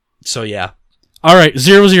 So yeah. All right,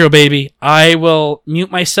 0-0, baby. I will mute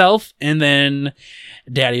myself, and then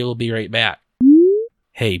Daddy will be right back.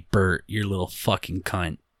 Hey, Burt, you little fucking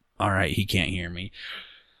cunt. All right, he can't hear me.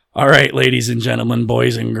 All right, ladies and gentlemen,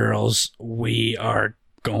 boys and girls, we are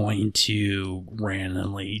going to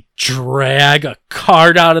randomly drag a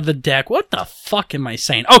card out of the deck. What the fuck am I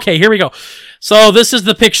saying? Okay, here we go. So this is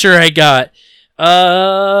the picture I got.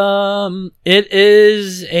 It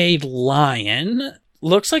is a lion.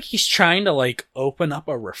 Looks like he's trying to like open up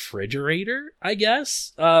a refrigerator, I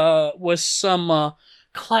guess, with some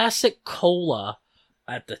classic cola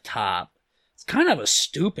at the top. It's kind of a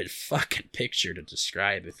stupid fucking picture to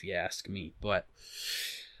describe if you ask me, but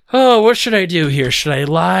what should I do here? Should I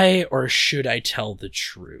lie or should I tell the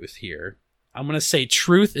truth here? I'm going to say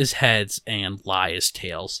truth is heads and lie is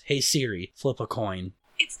tails. Hey Siri, flip a coin.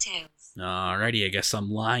 It's tails. Alrighty, I guess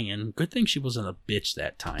I'm lying. Good thing she wasn't a bitch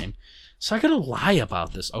that time. So I gotta lie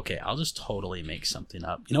about this. Okay, I'll just totally make something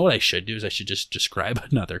up. You know what I should do is I should just describe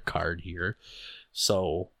another card here.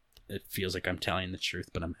 So it feels like I'm telling the truth,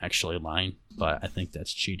 but I'm actually lying. But I think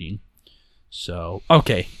that's cheating. So,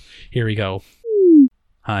 okay, here we go.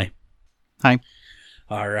 Hi. Hi.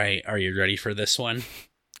 All right, are you ready for this one?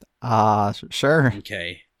 Sure.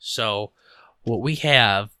 Okay, so what we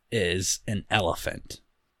have is an elephant.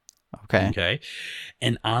 Okay.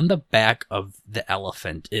 And on the back of the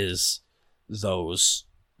elephant is those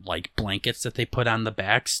like blankets that they put on the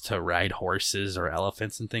backs to ride horses or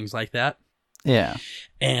elephants and things like that. Yeah.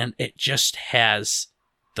 And it just has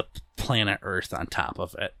the planet Earth on top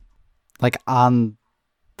of it. Like on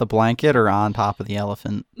the blanket or on top of the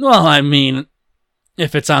elephant? Well, I mean,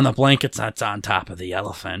 if it's on the blankets, that's on top of the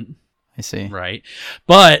elephant. I see. Right.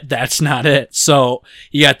 But that's not it. So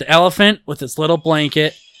you got the elephant with its little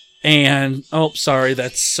blanket. And, oh, sorry,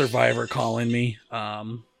 that's Survivor calling me.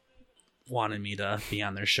 Wanted me to be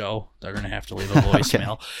on their show. They're going to have to leave a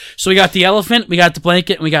voicemail. Okay. So we got the elephant, we got the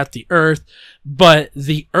blanket, and we got the earth. But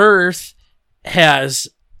the earth has,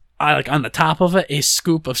 like, on the top of it, a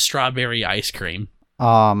scoop of strawberry ice cream.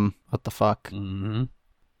 What the fuck? Mm-hmm.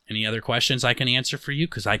 Any other questions I can answer for you?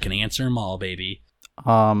 Because I can answer them all, baby.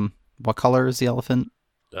 What color is the elephant?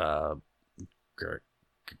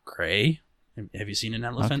 Gray. Have you seen an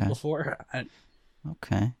elephant before?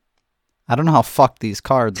 Okay. I don't know how fucked these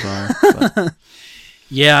cards are. But...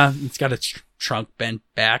 yeah, it's got a trunk bent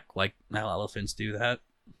back like how elephants do that.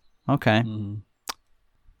 Okay. Mm-hmm.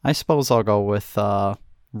 I suppose I'll go with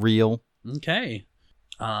real. Okay.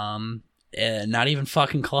 Not even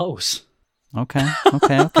fucking close. Okay.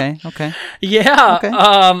 Yeah.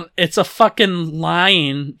 Okay. It's a fucking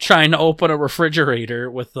lion trying to open a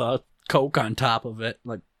refrigerator with a Coke on top of it,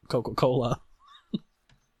 like Coca-Cola.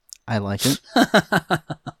 I like it.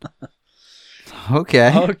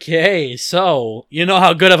 Okay, so you know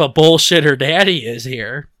how good of a bullshitter Daddy is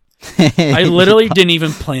here. I literally didn't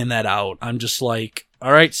even plan that out. I'm just like,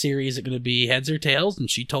 all right, Siri, is it going to be heads or tails? And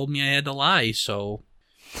she told me I had to lie, so...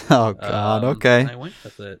 Oh, God, okay. I went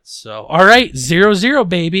with it. So, all right, 0-0,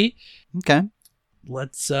 baby. Okay.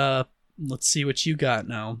 Let's see what you got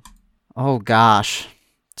now. Oh, gosh.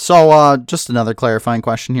 So, just another clarifying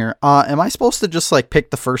question here. Am I supposed to just, like, pick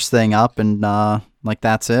the first thing up and, like,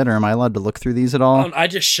 that's it? Or am I allowed to look through these at all? I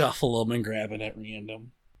just shuffle them and grab it at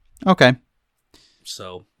random. Okay.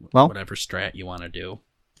 So, well, whatever strat you want to do.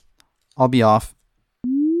 I'll be off.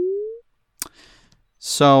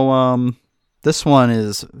 So, this one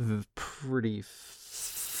is pretty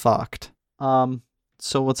fucked.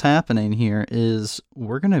 So what's happening here is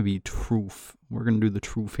we're going to be truth. We're going to do the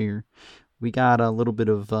truth here. We got a little bit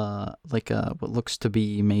of, like, what looks to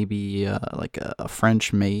be maybe, like a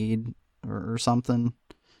French maid or something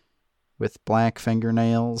with black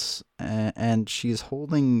fingernails. And she's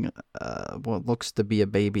holding, what looks to be a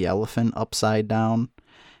baby elephant upside down.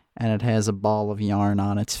 And it has a ball of yarn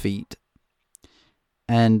on its feet.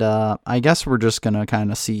 And, I guess we're just going to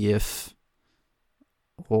kind of see if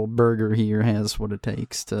old Burger here has what it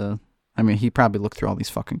takes to, I mean, he probably looked through all these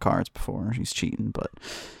fucking cards before. He's cheating, but...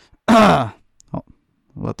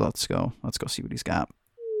 let's go see what he's got.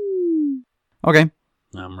 Okay,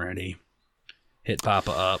 I'm ready. Hit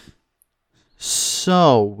Papa up.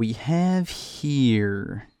 So, we have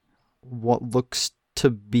here what looks to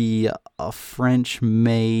be a French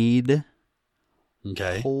maid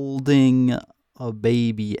holding a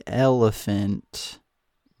baby elephant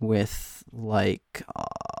with, like,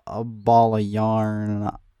 a ball of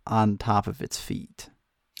yarn on top of its feet.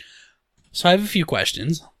 So I have a few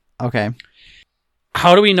questions. Okay.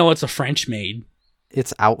 How do we know it's a French maid?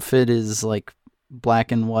 Its outfit is, like,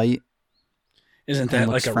 black and white. Isn't that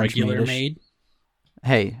like a French regular maid-ish. maid?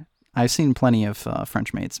 Hey, I've seen plenty of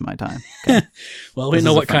French maids in my time. Okay. Well, we This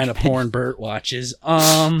know is a what kind French of maid. porn Burt watches.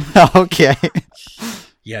 Okay.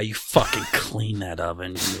 Yeah, you fucking clean that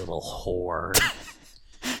oven, you little whore.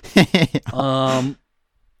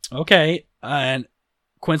 Okay, and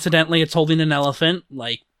coincidentally, it's holding an elephant,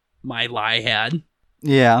 like my lie had.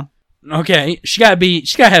 Yeah. Okay, she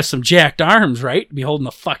gotta have some jacked arms, right? To be holding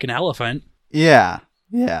a fucking elephant. Yeah.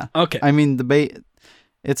 Yeah. Okay, I mean,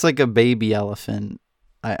 it's like a baby elephant,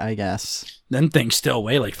 I guess. them things still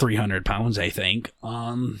weigh like 300 pounds, I think.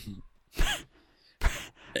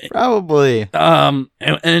 Probably.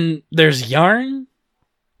 And there's yarn,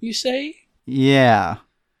 you say? Yeah.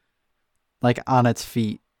 Like on its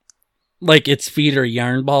feet. Like its feet are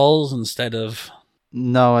yarn balls instead of...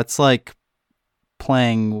 No, it's like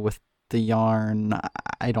playing with the yarn.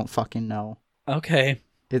 I don't fucking know. Okay.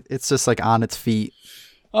 It's just like on its feet,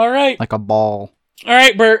 All right. like a ball. All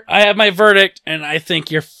right, Bert, I have my verdict, and I think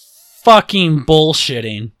you're fucking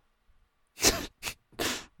bullshitting.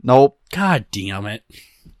 Nope. God damn it.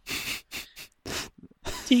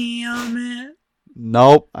 Damn it.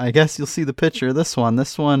 Nope. I guess you'll see the picture of this one.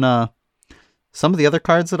 This one, some of the other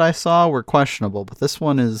cards that I saw were questionable, but this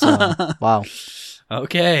one is, wow.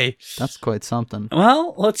 Okay. That's quite something.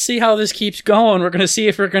 Well, let's see how this keeps going. We're going to see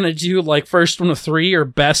if we're going to do like first one of 3 or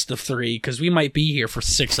best of 3, because we might be here for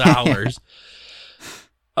 6 hours.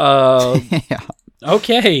 Yeah.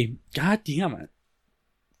 Okay. God damn it.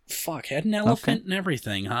 Fuck, had an elephant and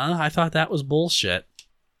everything, huh? I thought that was bullshit.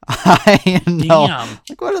 I know. Damn.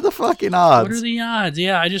 Like, what are the fucking odds? What are the odds?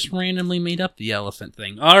 Yeah, I just randomly made up the elephant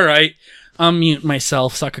thing. All right. Unmute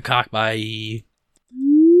myself. Suck a cock. Bye.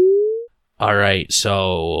 All right.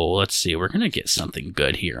 So let's see. We're going to get something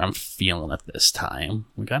good here. I'm feeling it this time.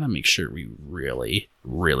 We got to make sure we really,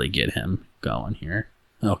 really get him going here.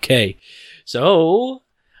 Okay. So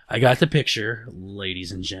I got the picture,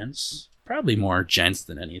 ladies and gents. Probably more gents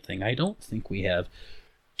than anything. I don't think we have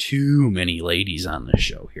too many ladies on the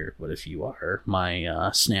show here, but if you are, my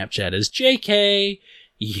Snapchat is JK.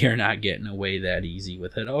 You're not getting away that easy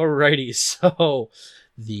with it. Alrighty, so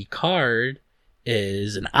the card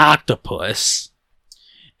is an octopus,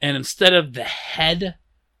 and instead of the head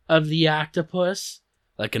of the octopus,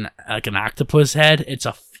 like an octopus head, it's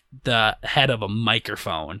the head of a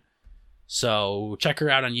microphone. So check her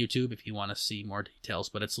out on YouTube if you want to see more details,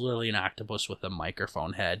 but it's literally an octopus with a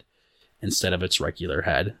microphone head instead of its regular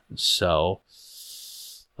head. So,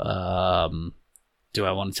 do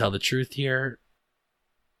I want to tell the truth here?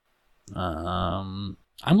 I'm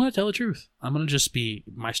going to tell the truth. I'm going to just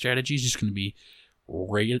my strategy is just going to be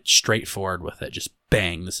straightforward with it. Just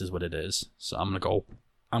bang, this is what it is. So I'm going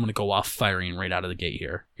to go off firing right out of the gate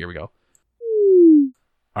here. Here we go.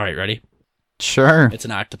 All right, ready? Sure. It's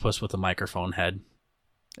an octopus with a microphone head.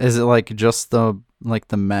 Is it like just the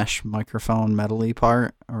mesh microphone metally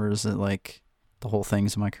part, or is it like the whole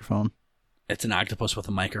thing's a microphone? It's an octopus with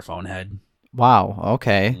a microphone head. Wow.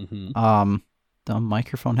 Okay. Mm-hmm. The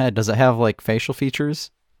microphone head. Does it have like facial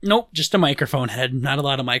features? Nope, just a microphone head. Not a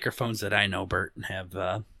lot of microphones that I know, Bert, have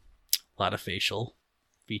a lot of facial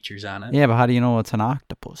features on it. Yeah, but how do you know it's an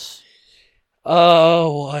octopus?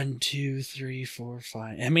 Oh, 1, 2, 3, 4,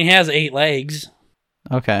 5. I mean, it has 8 legs.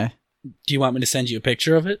 Okay. Do you want me to send you a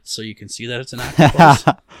picture of it so you can see that it's an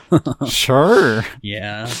octopus? Sure.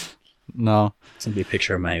 Yeah. No. It's going to be a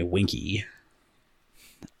picture of my Winky.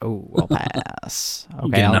 Oh, I'll pass. Okay.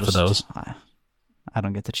 You get enough of those. I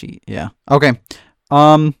don't get to cheat. Yeah. Okay.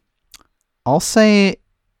 I'll say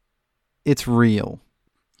it's real.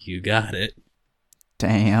 You got it.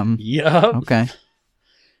 Damn. Yup. Okay.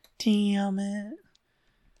 Damn it.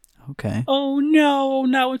 Okay. Oh no,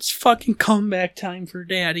 now it's fucking comeback time for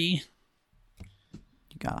Daddy.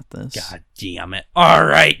 You got this. God damn it.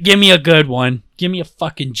 Alright, give me a good one. Give me a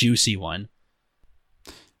fucking juicy one.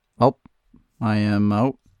 Oh, I am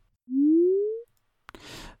out.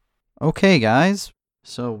 Okay, guys.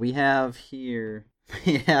 So we have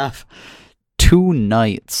 2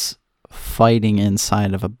 knights fighting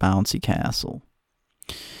inside of a bouncy castle.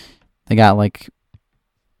 They got like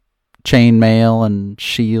chainmail and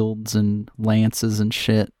shields and lances and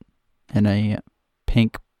shit in a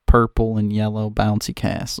pink, purple, and yellow bouncy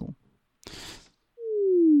castle.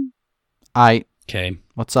 Okay.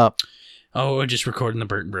 What's up? Oh, we're just recording the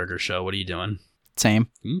Burt and Burger show. What are you doing? Same.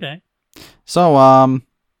 Okay. So, I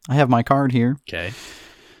have my card here. Okay.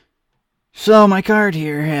 So, my card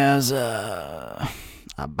here has a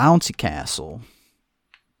bouncy castle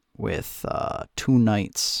with 2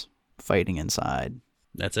 knights fighting inside.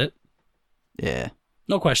 That's it? Yeah.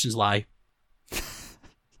 No questions, lie.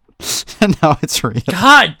 No, it's real.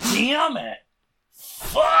 God damn it!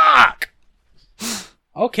 Fuck!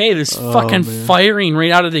 Okay, this fucking man. firing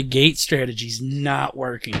right out of the gate strategy's not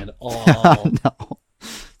working at all. No.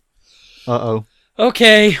 Uh-oh.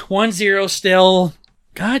 Okay, 1-0 still.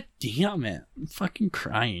 God damn it. I'm fucking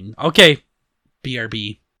crying. Okay,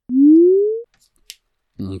 BRB.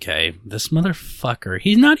 Okay, this motherfucker,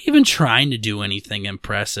 he's not even trying to do anything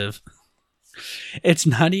impressive. It's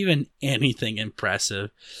not even anything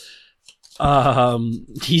impressive.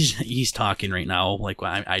 He's talking right now like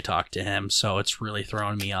when I talk to him, so it's really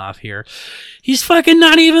throwing me off here. He's fucking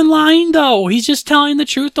not even lying though. He's just telling the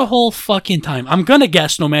truth the whole fucking time. I'm gonna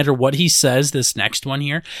guess no matter what he says this next one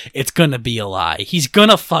here, it's gonna be a lie. He's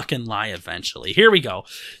gonna fucking lie eventually. Here we go.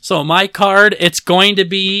 So my card, it's going to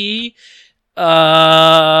be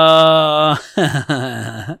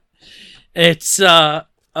it's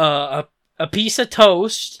a piece of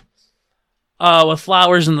toast with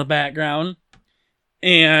flowers in the background,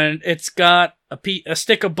 and it's got a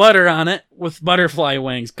stick of butter on it with butterfly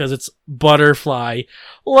wings because it's butterfly.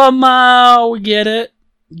 Lamau, get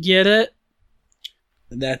it?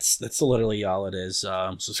 That's literally all it is.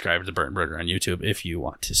 Subscribe to Burt and Burger on YouTube if you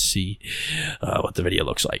want to see what the video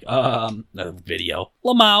looks like. The video.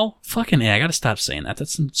 Lamau. Fucking A, I gotta stop saying that.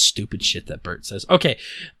 That's some stupid shit that Burt says. Okay.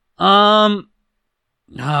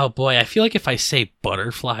 Oh boy, I feel like if I say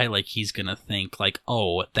butterfly, like he's gonna think like,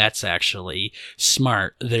 oh, that's actually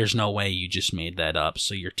smart. There's no way you just made that up,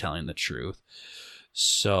 so you're telling the truth.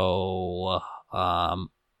 So,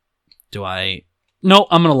 do I... No,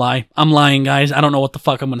 I'm gonna lie. I'm lying, guys. I don't know what the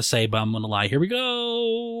fuck I'm gonna say, but I'm gonna lie. Here we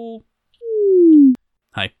go.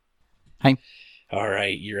 Hi. Hi.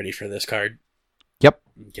 Alright, you ready for this card? Yep.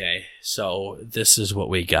 Okay, so this is what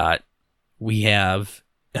we got. We have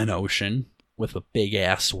an ocean with a big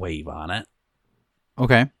ass wave on it.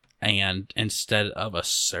 Okay. And instead of a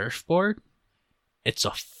surfboard, it's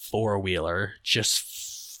a 4-wheeler just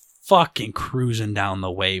fucking cruising down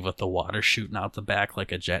the wave with the water shooting out the back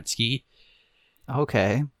like a jet ski.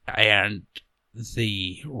 Okay. And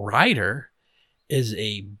the rider is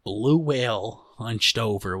a blue whale hunched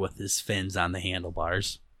over with his fins on the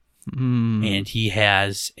handlebars. And he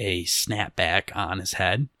has a snapback on his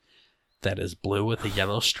head that is blue with a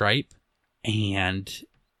yellow stripe. And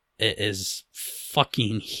it is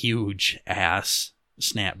fucking huge ass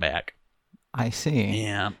snapback. I see.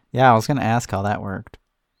 Yeah. Yeah, I was gonna ask how that worked.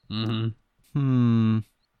 Mm-hmm.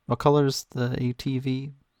 What color's the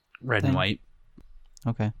ATV? Red thing? and white.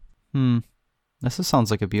 Okay. This sounds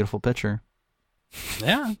like a beautiful picture.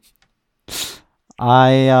 Yeah.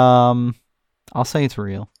 I'll say it's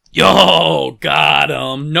real. Yo, got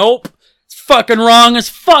him. Nope. It's fucking wrong as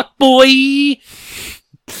fuck, boy.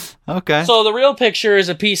 Okay. So the real picture is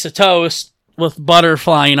a piece of toast with butter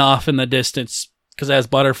flying off in the distance because it has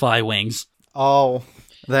butterfly wings. Oh,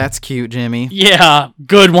 that's cute, Jimmy. Yeah,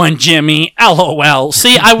 good one, Jimmy. LOL.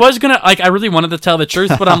 See, I was gonna, I really wanted to tell the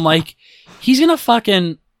truth, but I'm like, he's gonna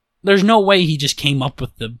fucking, there's no way he just came up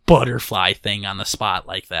with the butterfly thing on the spot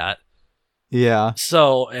like that. Yeah.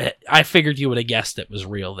 So I figured you would have guessed it was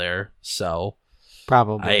real there. So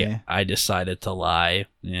Probably. I decided to lie.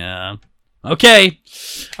 Yeah. Okay.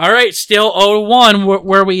 All right. Still 0-1.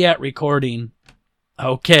 Where are we at recording?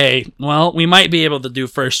 Okay. Well, we might be able to do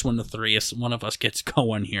first 1 to 3 if one of us gets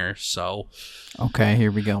going here. So. Okay.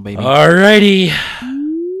 Here we go, baby. Alrighty.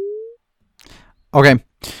 Okay.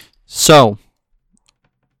 So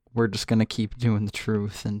we're just gonna keep doing the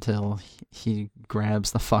truth until he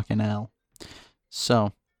grabs the fucking L.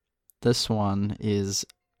 So this one is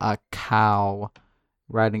a cow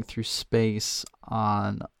riding through space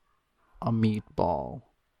on a meatball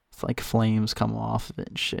with like flames come off of it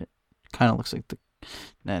and shit. Kind of looks like the...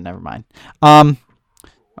 Nah, never mind.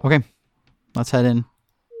 Okay. Let's head in.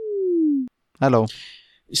 Hello.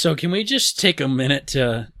 So can we just take a minute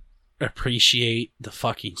to appreciate the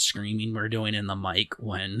fucking screaming we're doing in the mic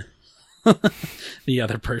when the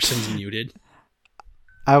other person's muted?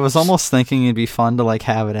 I was almost thinking it'd be fun to like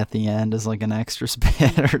have it at the end as like an extra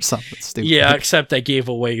bit or something stupid. Yeah, except I gave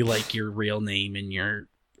away like your real name and your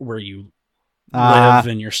where you live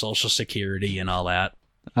and your social security and all that.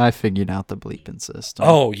 I figured out the bleeping system.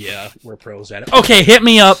 Oh yeah, we're pros at it. Okay, hit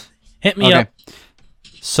me up. Hit me up.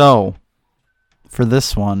 So, for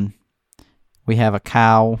this one, we have a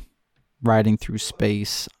cow riding through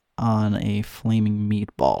space on a flaming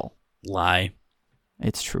meatball. Lie.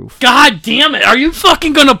 It's true. God damn it. Are you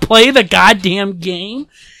fucking going to play the goddamn game?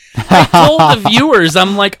 I told the viewers,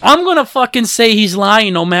 I'm like, I'm going to fucking say he's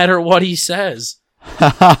lying no matter what he says.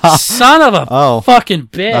 Son of a fucking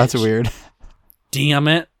bitch. That's weird. Damn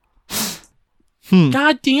it.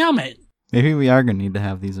 God damn it. Maybe we are going to need to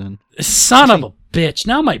have these in. Son of a bitch.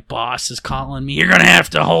 Now my boss is calling me. You're going to have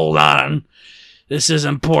to hold on. This is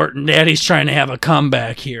important. Daddy's trying to have a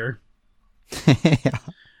comeback here. Yeah.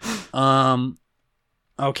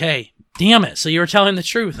 Okay. Damn it. So you were telling the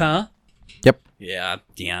truth, huh? Yep. Yeah,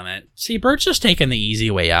 damn it. See, Burt's just taking the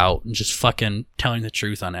easy way out and just fucking telling the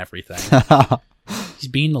truth on everything. He's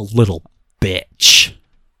being a little bitch.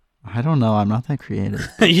 I don't know. I'm not that creative.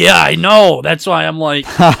 Yeah, I know. That's why I'm like,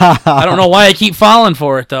 I don't know why I keep falling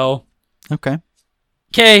for it, though. Okay.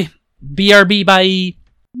 Okay. BRB, bye.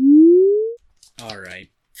 All right.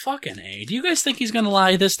 Fucking A. Do you guys think he's going to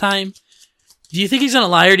lie this time? Do you think he's going to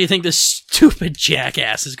lie, or do you think this stupid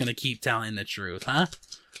jackass is going to keep telling the truth, huh?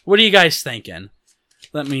 What are you guys thinking?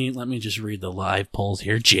 Let me just read the live polls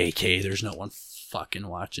here. JK, there's no one fucking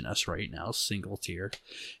watching us right now. Single tier.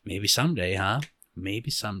 Maybe someday, huh? Maybe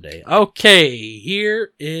someday. Okay,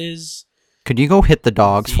 here is... Could you go hit the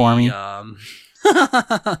dogs for me?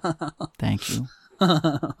 Thank you.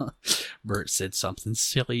 Burt said something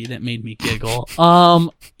silly that made me giggle.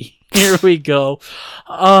 Here we go.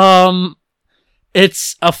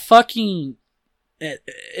 It's a fucking...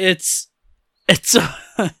 It's a...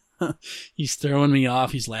 He's throwing me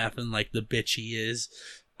off. He's laughing like the bitch he is.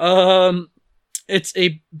 It's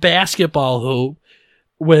a basketball hoop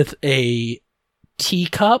with a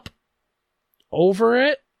teacup over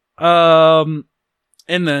it. And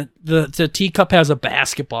the teacup has a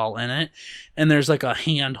basketball in it, and there's like a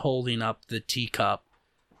hand holding up the teacup.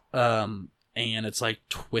 And it's like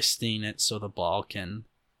twisting it so the ball can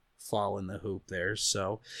fall in the hoop there.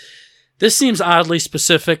 So this seems oddly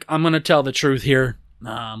specific. I'm going to tell the truth here.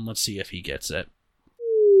 Let's see if he gets it.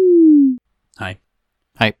 Hi.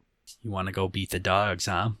 Hi. You want to go beat the dogs,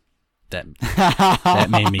 huh? That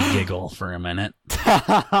made me giggle for a minute.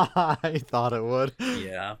 I thought it would.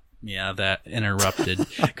 Yeah, that interrupted.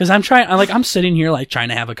 Because I'm sitting here like trying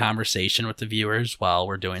to have a conversation with the viewers while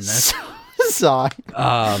we're doing this. Sorry.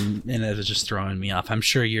 And it was just throwing me off. I'm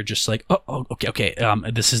sure you're just like, oh, okay.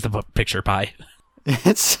 This is the picture pie.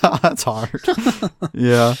 It's hard.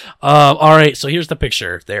 Yeah. All right. So here's the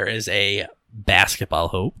picture. There is a basketball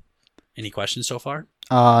hoop. Any questions so far?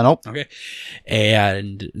 Nope. Okay.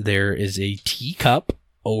 And there is a teacup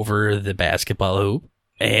over the basketball hoop.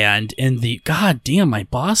 And in the... God damn, my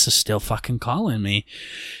boss is still fucking calling me.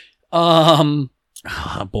 Oh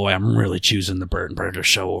boy, I'm really choosing the Burt and Burger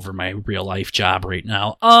show over my real life job right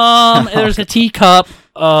now. There's a teacup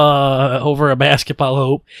over a basketball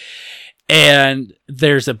hoop. And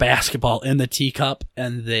there's a basketball in the teacup.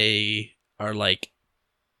 And they are like...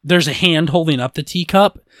 There's a hand holding up the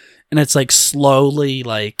teacup. And it's like slowly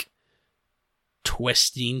like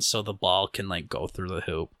twisting so the ball can like go through the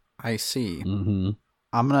hoop. I see. Mm-hmm.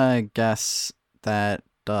 I'm gonna guess that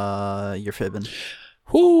you're fibbing.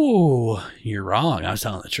 Ooh, you're wrong. I was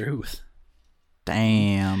telling the truth.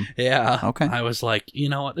 Damn. Yeah. Okay. I was like, you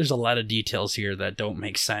know what? There's a lot of details here that don't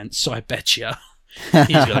make sense. So I bet you he's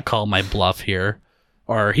gonna call my bluff here,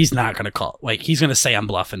 or he's not gonna call. Like he's gonna say I'm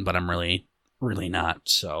bluffing, but I'm really not.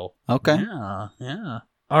 So okay. Yeah.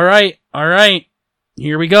 All right.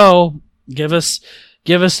 Here we go. Give us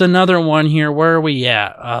another one here. Where are we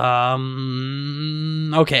at?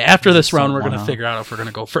 Okay. After this round, we're gonna figure out if we're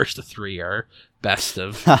gonna go first to 3 or best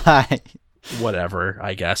of whatever.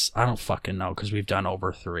 I guess I don't fucking know because we've done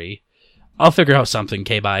over 3. I'll figure out something.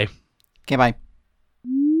 Okay. Bye. Okay. Bye.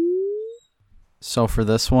 So for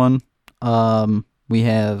this one, we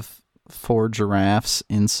have 4 giraffes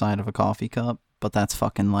inside of a coffee cup, but that's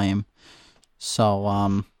fucking lame. So,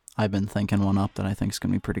 I've been thinking one up that I think is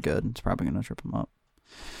going to be pretty good. It's probably going to trip them up.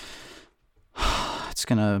 It's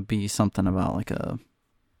going to be something about like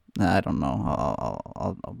I don't know.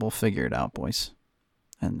 We'll figure it out, boys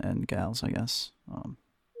and gals, I guess.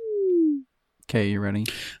 Okay, you ready?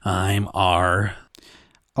 I'm R.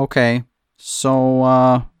 Okay,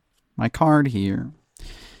 so, my card here.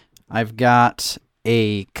 I've got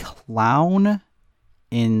a clown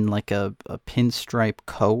in like a pinstripe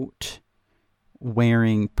coat,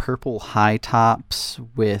 wearing purple high tops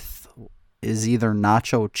with is either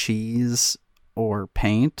nacho cheese or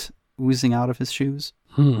paint oozing out of his shoes.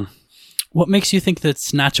 What makes you think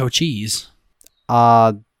that's nacho cheese?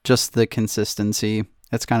 Just the consistency.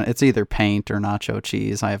 It's either paint or nacho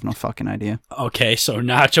cheese. I have no fucking idea. Okay, so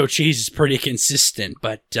nacho cheese is pretty consistent,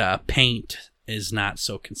 but paint is not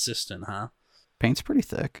so consistent, huh? Paint's pretty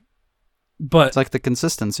thick. But it's like the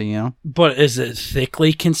consistency, you know? But is it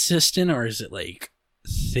thickly consistent or is it like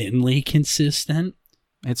thinly consistent?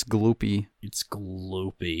 It's gloopy. It's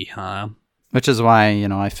gloopy, huh? Which is why,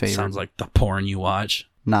 I favor... Sounds like the porn you watch.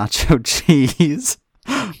 Nacho cheese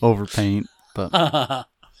over paint, but...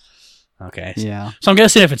 Okay. Yeah. So I'm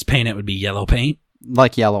guessing if it's paint, it would be yellow paint.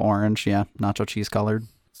 Like yellow-orange, yeah. Nacho cheese colored.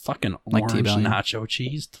 Fucking like orange nacho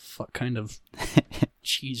cheese? The fuck kind of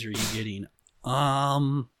cheese are you getting?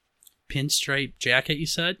 Pinstripe jacket, you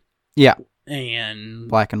said? Yeah. And...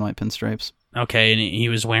 black and white pinstripes. Okay, and he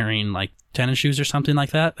was wearing like tennis shoes or something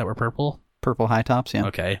like that were purple? Purple high tops, yeah.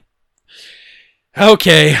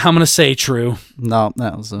 Okay, I'm gonna say true. No,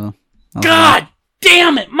 that was God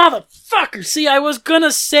damn it, motherfucker! See, I was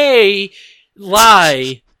gonna say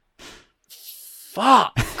lie.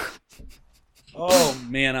 Fuck. Oh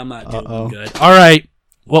man, I'm not doing good. All right,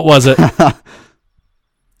 what was it?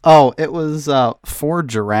 Oh, it was 4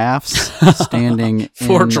 giraffes standing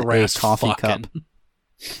Four in giraffes a coffee fucking. cup.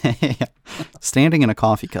 Standing in a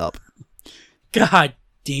coffee cup. God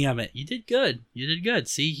damn it. You did good.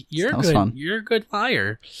 See, you're good. Fun. You're a good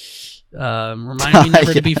liar. Remind me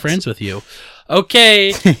never to be friends with you.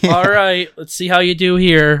 Okay. All right. Let's see how you do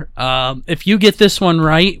here. If you get this one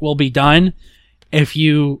right, we'll be done. If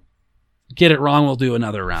you get it wrong, we'll do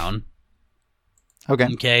another round.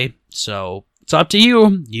 Okay. So it's up to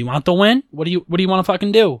you. Do you want the win? What do you want to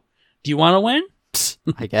fucking do? Do you want to win?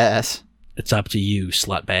 I guess. It's up to you,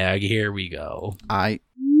 slutbag. Here we go.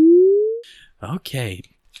 Okay.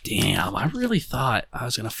 Damn, I really thought I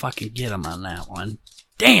was going to fucking get him on that one.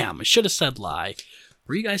 Damn, I should have said lie.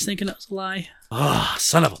 Were you guys thinking it was a lie? Oh,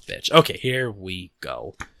 son of a bitch. Okay, here we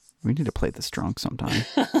go. We need to play this drunk sometime.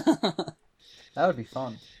 That would be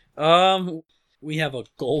fun. We have a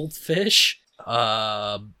goldfish.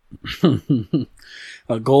 A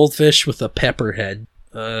goldfish with a pepper head.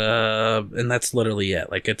 And that's literally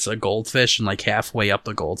it. Like, it's a goldfish, and like halfway up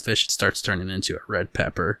the goldfish, it starts turning into a red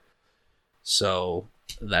pepper. So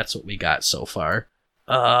that's what we got so far.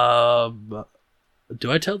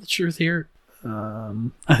 Do I tell the truth here?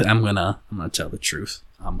 I'm gonna tell the truth.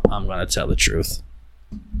 I'm gonna tell the truth.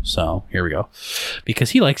 So here we go, because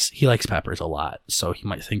he likes peppers a lot, so he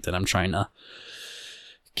might think that I'm trying to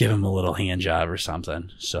give him a little hand job or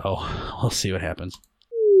something. So we'll see what happens.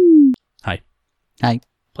 Hi.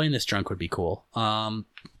 Playing this drunk would be cool.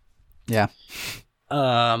 Yeah.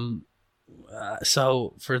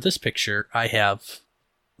 So for this picture, I have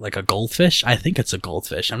like a goldfish. I think it's a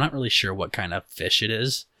goldfish. I'm not really sure what kind of fish it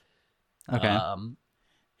is. Okay.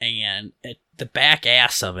 And the back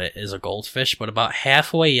ass of it is a goldfish, but about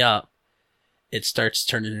halfway up, it starts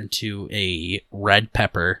turning into a red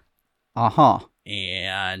pepper. Uh-huh.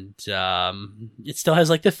 And it still has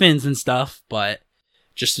like the fins and stuff, but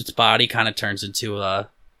just its body kind of turns into a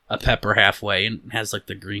pepper halfway, and has like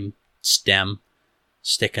the green stem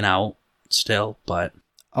sticking out still, but...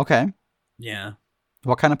 Okay. Yeah.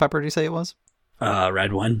 What kind of pepper did you say it was?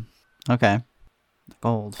 Red one. Okay.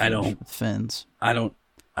 Gold. With fins. I don't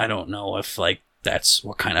know if like that's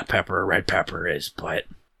what kind of pepper a red pepper is, but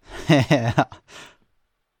I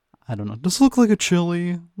don't know. Does it look like a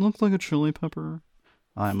chili? Look like a chili pepper?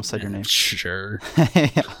 I almost said your name. Sure.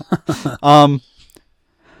 Oh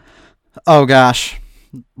gosh.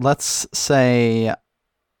 Let's say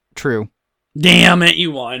true. Damn it,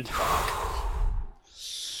 you won.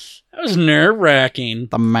 That was nerve-wracking.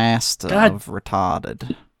 The master of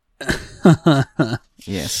retarded.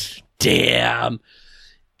 Yes. Damn.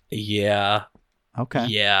 Yeah. Okay.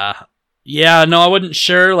 Yeah. Yeah, no, I wasn't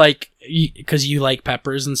sure, like, because you like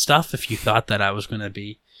peppers and stuff, if you thought that I was going to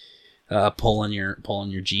be pulling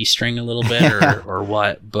your G-string a little bit or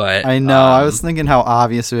what, but... I know, I was thinking how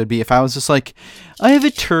obvious it would be if I was just like, I have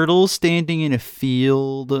a turtle standing in a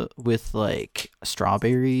field with, like,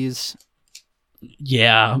 strawberries.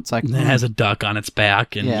 Yeah, it's like, it has a duck on its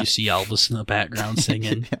back, and you see Elvis in the background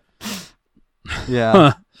singing.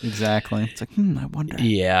 Yeah, exactly. It's like, I wonder.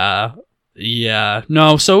 Yeah.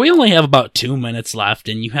 No, so we only have about 2 minutes left,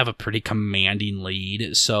 and you have a pretty commanding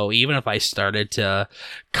lead. So even if I started to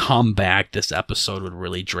come back, this episode would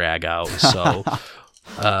really drag out. So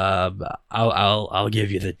I'll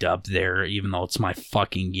give you the dub there, even though it's my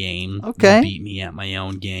fucking game. Okay. You beat me at my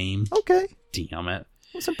own game. Okay. Damn it.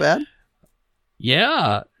 Wasn't bad.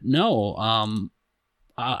 Yeah. No.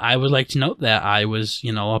 I would like to note that I was,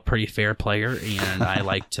 a pretty fair player, and I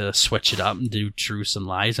like to switch it up and do truths and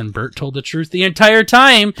lies, and Burt told the truth the entire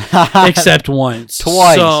time, except once.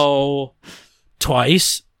 Twice. So,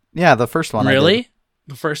 Twice? Yeah, the first one. Really?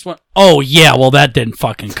 The first one? Oh, yeah. Well, that didn't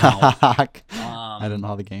fucking count. I don't know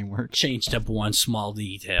how the game works. Changed up one small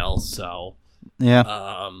detail, so...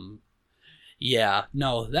 Yeah. Yeah.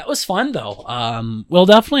 No, that was fun, though. We'll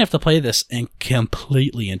definitely have to play this and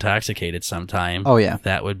completely intoxicated sometime. Oh, yeah.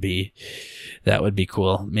 That would be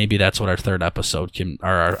cool. Maybe that's what our third episode can... Or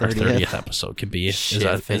our 30th episode can be. Is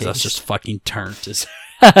us just fucking turned as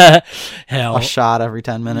hell. A shot every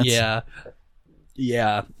 10 minutes. Yeah.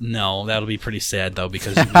 Yeah, no, that'll be pretty sad though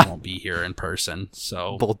because we won't be here in person.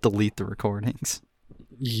 So we'll delete the recordings.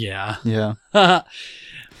 Yeah. Yeah.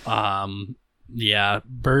 Yeah.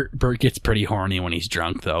 Burt gets pretty horny when he's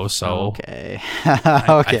drunk though. So okay.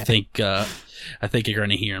 I think you're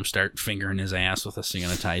gonna hear him start fingering his ass with a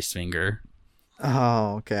sanitized finger.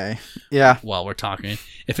 Oh, okay. Yeah. While we're talking,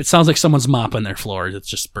 if it sounds like someone's mopping their floors, it's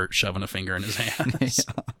just Burt shoving a finger in his ass.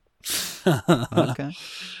 Okay.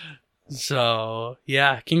 So,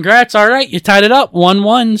 yeah, congrats. All right, you tied it up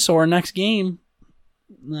 1-1. So our next game,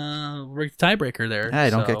 we're the tiebreaker there. Hey,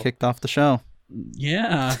 don't get kicked off the show.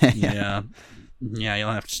 Yeah, yeah.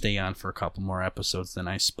 You'll have to stay on for a couple more episodes then,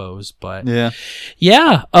 I suppose. But yeah.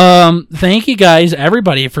 Thank you guys,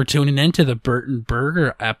 everybody, for tuning in to the Burt and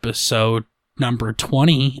Burger episode number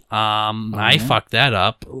 20. I fucked that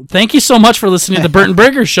up. Thank you so much for listening to the Burt and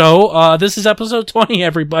Burger show. This is episode 20,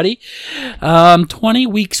 everybody. 20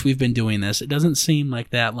 weeks we've been doing this. It doesn't seem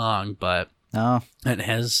like that long, but it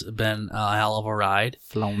has been a hell of a ride.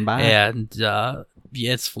 Flown by. And yeah,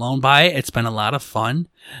 it's flown by. It's been a lot of fun.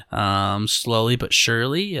 Slowly but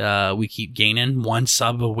surely, we keep gaining 1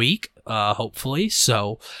 sub a week, hopefully.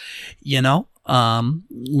 So,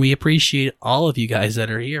 we appreciate all of you guys that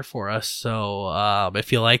are here for us. So,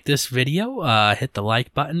 if you like this video, hit the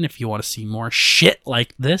like button if you want to see more shit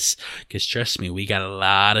like this. Because trust me, we got a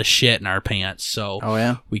lot of shit in our pants.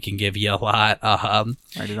 So, we can give you a lot.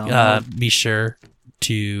 Be sure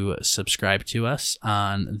to subscribe to us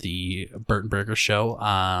on the Burt and Burger Show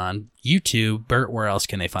on YouTube. Burt, where else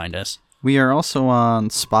can they find us? We are also on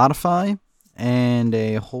Spotify and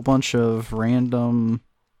a whole bunch of random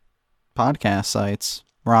podcast sites.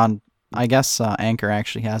 We're on, I guess, Anchor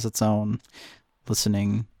actually has its own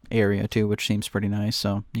listening area too, which seems pretty nice.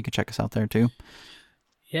 So you can check us out there too.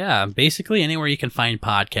 Yeah, basically anywhere you can find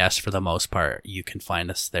podcasts for the most part, you can find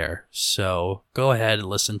us there. So go ahead and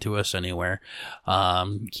listen to us anywhere.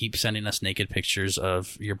 Keep sending us naked pictures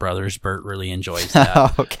of your brothers. Burt really enjoys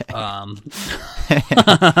that. Okay.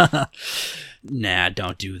 Nah,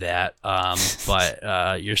 don't do that.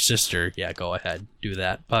 But your sister, yeah, go ahead, do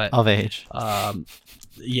that. But of age.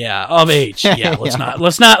 Yeah, of age. Yeah,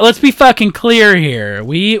 let's be fucking clear here.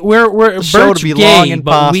 We're Burt's be gay, long and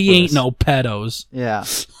but we ain't no pedos. Yeah,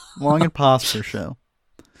 long and prosperous show.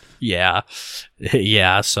 Yeah,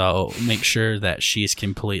 so make sure that she's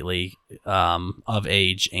completely of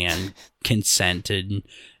age and consented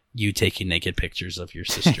you taking naked pictures of your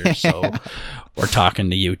sister. So we're talking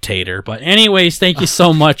to you, Tater. But anyways, thank you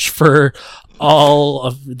so much for all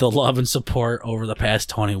of the love and support over the past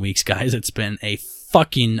 20 weeks, guys. It's been a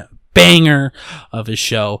fucking banger of a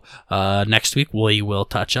show. Next week we will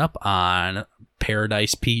touch up on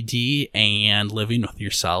Paradise PD and Living with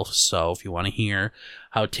Yourself. So if you want to hear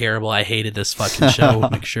how terrible I hated this fucking show,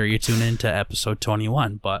 make sure you tune in to episode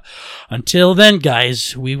 21. But until then,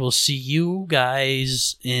 guys, we will see you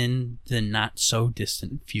guys in the not so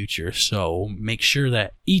distant future. So make sure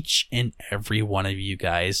that each and every one of you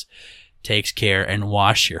guys takes care and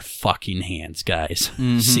wash your fucking hands, guys.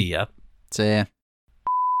 Mm-hmm. See ya. See ya.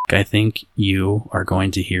 I think you are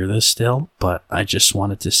going to hear this still, but I just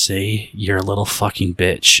wanted to say you're a little fucking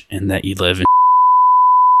bitch and that you live in.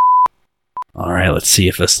 Alright, let's see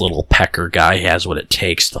if this little pecker guy has what it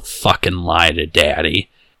takes to fucking lie to daddy.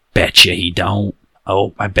 Betcha he don't.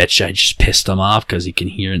 Oh, I betcha I just pissed him off because he can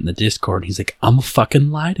hear it in the Discord. He's like, I'm gonna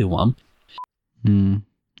fucking lie to him.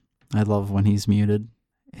 I love when he's muted.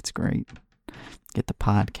 It's great. Get the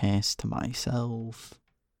podcast to myself.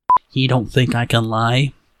 You don't think I can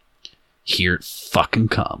lie? Here it fucking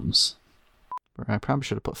comes. I probably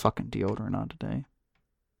should have put fucking deodorant on today.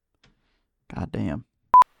 God damn.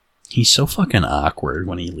 He's so fucking awkward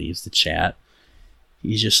when he leaves the chat.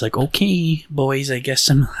 He's just like, okay, boys, I guess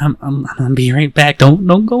I'm gonna be right back.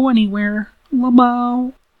 Don't go anywhere.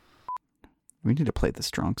 Lamau. We need to play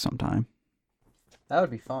this drunk sometime. That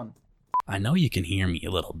would be fun. I know you can hear me,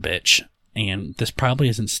 you little bitch. And this probably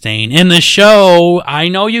isn't staying in the show. I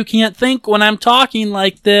know you can't think when I'm talking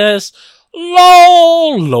like this.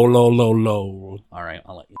 Low. All right,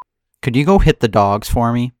 I'll let you. Could you go hit the dogs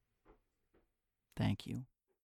for me? Thank you.